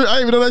shit was real. I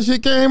didn't even know that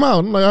shit came out.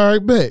 I'm like, all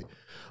right, bet.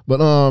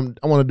 But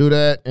I want to do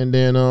that, and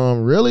then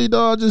really,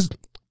 dog,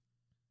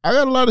 I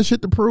got a lot of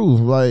shit to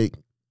prove. Like,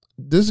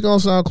 this is gonna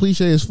sound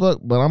cliche as fuck,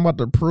 but I'm about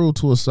to prove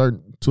to a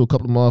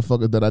couple of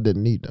motherfuckers that I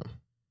didn't need them.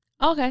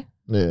 Okay.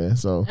 Yeah,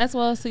 so as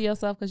well as to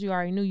yourself because you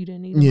already knew you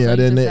didn't need them. Yeah, so I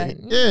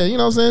didn't. Yeah, you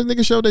know what I'm saying?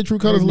 Niggas showed their true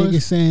colors.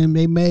 Niggas saying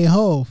they made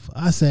Hov.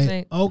 I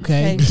say,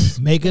 okay,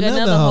 make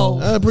another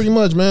Hov. Pretty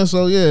much, man.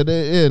 So yeah,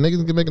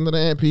 niggas can make another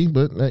Aunt P,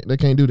 but they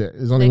can't do that.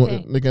 It's only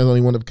niggas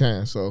only one of a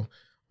kind. So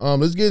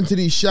let's get into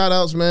these shout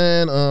outs,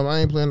 man. I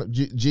ain't playing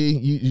G.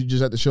 You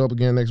just have to show up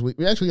again next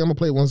week. Actually, I'm gonna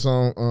play one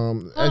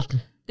song.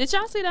 Did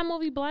y'all see that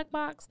movie Black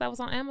Box that was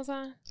on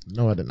Amazon?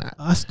 No, I did not.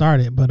 I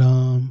started, but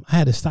I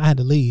had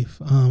to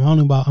leave. I'm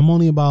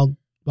only about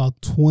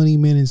 20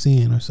 minutes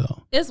in or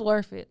so. It's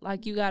worth it.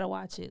 Like, you gotta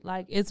watch it.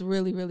 Like, it's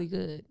really, really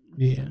good.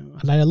 Yeah,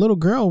 like a little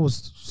girl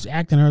was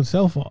acting her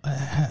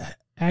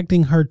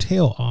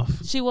tail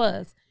off. She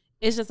was.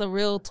 It's just a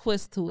real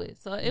twist to it.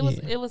 So it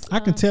was. I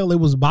could tell it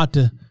was about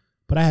to,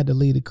 but I had to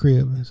leave the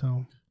crib, and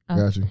so.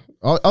 Got you.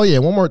 Oh yeah,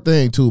 one more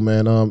thing too,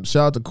 man.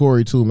 Shout out to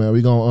Corey too, man.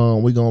 We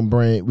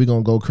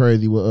gonna go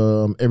crazy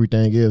with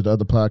everything is the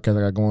other podcast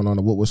I got going on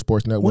the Woodward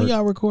Sports Network. When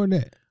y'all record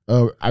that?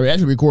 I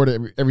actually record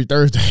it every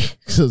Thursday,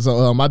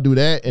 so I do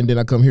that and then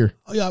I come here.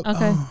 Oh yeah.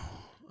 Okay.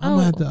 I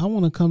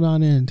want to come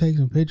down there and take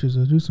some pictures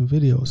or do some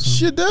videos.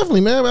 Shit,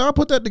 definitely, man. I'll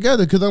put that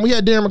together because we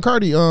had Darren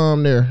McCarty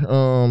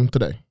there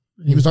today.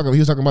 He was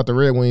talking about the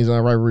Red Wings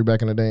rivalry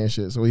back in the day and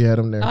shit. So we had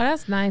him there. Oh,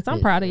 that's nice.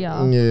 I'm proud of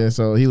y'all. Yeah,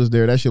 so he was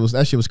there. That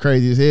shit was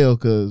crazy as hell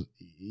because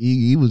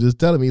he was just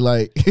telling me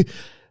like,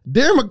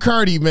 Darren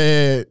McCarty,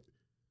 man,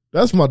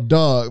 that's my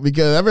dog.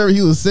 Because I remember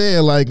he was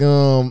saying like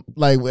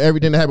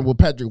everything that happened with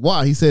Patrick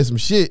Waugh, he said some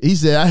shit. He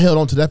said I held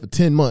on to that for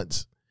 10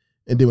 months,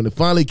 and then when it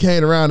finally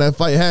came around, that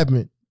fight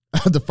happened.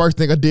 The first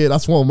thing I did, I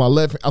swung my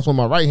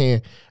right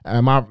hand,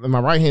 and my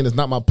right hand is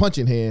not my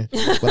punching hand,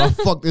 but I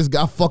fucked this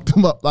guy, fucked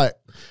him up like.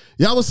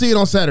 Y'all will see it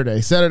on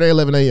Saturday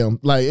 11 a.m.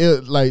 Like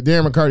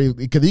Darren McCarty,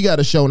 because he got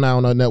a show now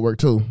on our network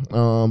too.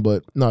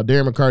 But no,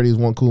 Darren McCarty is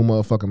one cool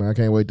motherfucker, man. I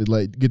can't wait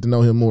to get to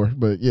know him more.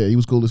 But yeah, he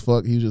was cool as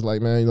fuck. He was just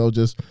like, man, he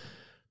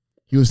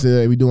was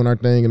saying we doing our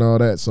thing and all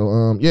that.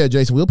 So yeah,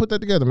 Jason, we'll put that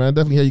together, man.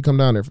 Definitely have you come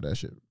down there for that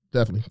shit.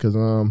 Definitely, because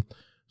there's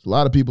a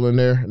lot of people in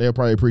there. And they'll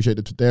probably appreciate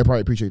the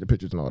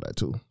pictures and all that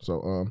too. So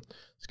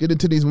let's get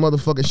into these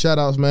motherfucking shout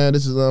outs, man.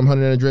 This is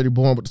Hunter and Andretti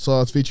Born with the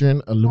Sauce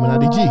featuring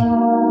Illuminati G.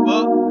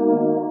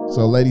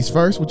 So ladies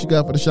first, what you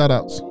got for the shout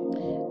outs?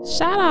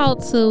 Shout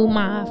out to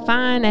my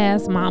fine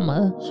ass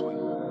mama.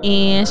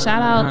 And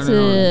shout out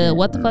to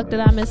What the Fuck Did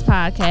I Miss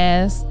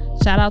podcast.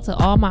 Shout out to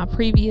all my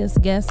previous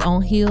guests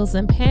on Heels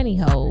and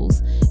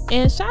Pantyhose.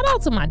 And shout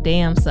out to my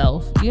damn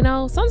self. You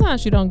know,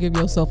 sometimes you don't give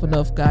yourself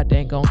enough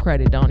goddamn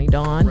credit, Donnie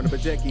Dawn.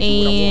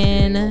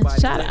 And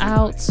shout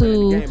out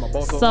to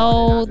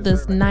Soul,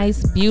 this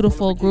nice,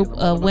 beautiful group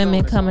of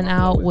women coming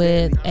out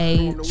with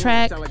a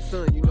track.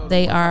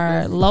 They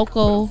are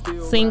local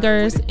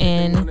singers,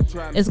 and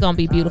it's going to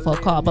be beautiful,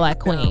 called Black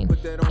Queen.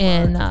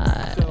 And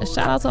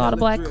shout out to all the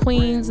Black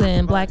Queens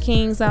and Black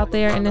Kings out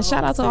there. And then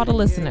shout out to all the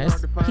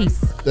listeners.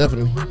 Peace. Definitely.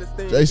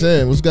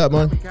 Jason, what's got,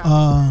 man?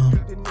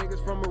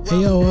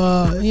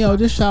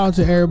 Just shout out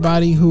to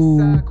everybody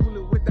who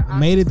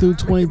made it through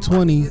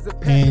 2020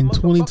 and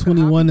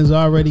 2021 is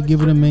already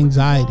giving them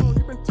anxiety.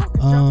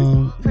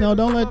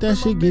 Don't let that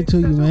shit get to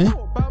you, man.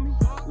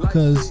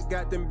 Because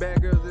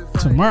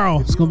tomorrow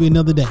it's gonna be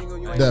another day.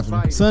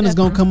 Definitely. Sun is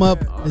gonna come up.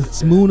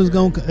 The moon is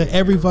gonna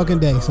every fucking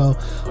day. So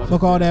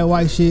fuck all that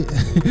white shit.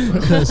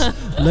 Because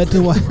let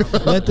them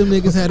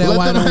niggas have that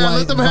white on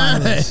white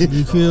violence.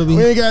 You feel me?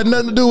 We ain't got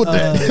nothing to do with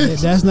that.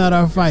 That's not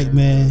our fight,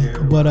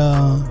 man. But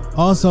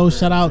also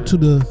shout out to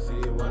the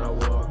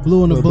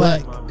blue and the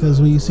black.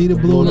 Because when you see the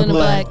blue and the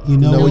black, you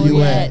know where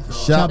you at.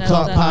 Shop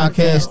Talk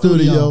Podcast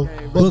Studio.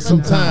 Book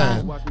some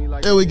time.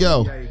 There we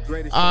go.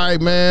 All right,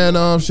 man.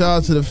 Shout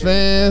out to the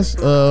fans.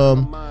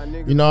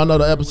 I know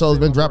the episode's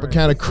been dropping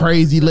kind of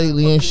crazy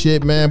lately and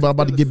shit, man. But I'm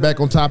about to get back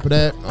on top of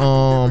that.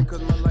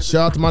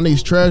 Shout out to my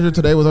niece Treasure.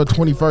 Today was her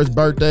 21st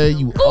birthday.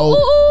 You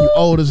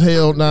old as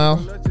hell now.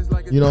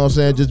 You know what I'm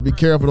saying? Just be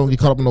careful. Don't get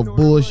caught up in no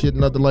bullshit,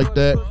 nothing like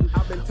that.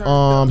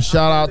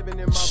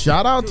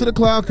 Shout out to the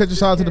Cloud Catcher.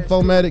 Shout out to the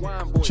Fomatic.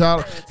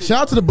 Shout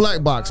out to the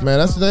Black Box, man.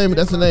 That's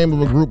the name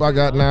of a group I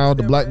got now.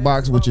 The Black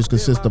Box, which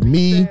consists of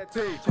me,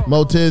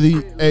 Mo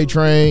Tizzy,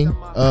 A-Train,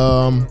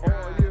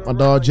 my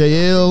dog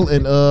JL,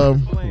 and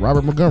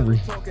Robert Montgomery.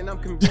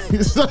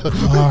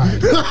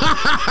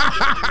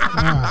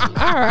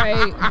 All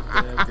right.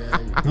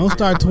 Don't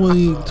start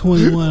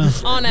 2021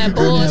 on that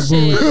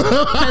bullshit.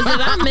 Because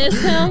did I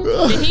miss him?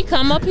 Did he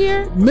come up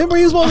here? Remember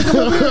he was supposed to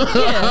come up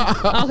here? Yeah.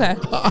 Okay.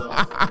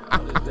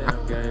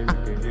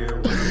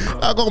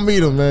 I'm gonna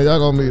meet him, man. Y'all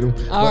gonna meet him.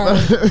 All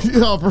right.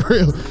 Y'all for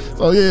real.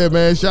 So yeah,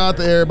 man. Shout out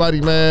to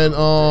everybody, man.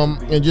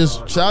 And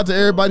just shout out to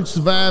everybody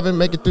surviving,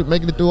 making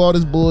it through all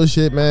this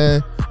bullshit,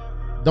 man.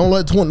 Don't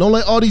let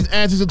all these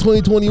answers of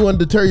 2021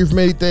 deter you from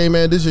anything,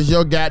 man. This is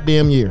your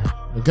goddamn year.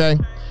 Okay?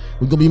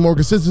 We're gonna be more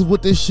consistent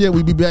with this shit.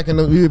 We'll be back in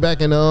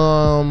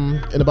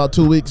about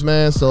 2 weeks,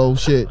 man. So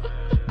shit.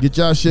 Get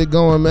y'all shit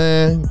going,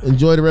 man.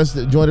 Enjoy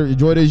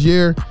this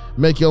year.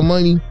 Make your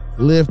money.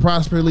 Live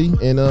prosperously.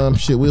 And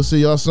shit, we'll see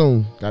y'all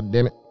soon. God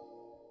damn it.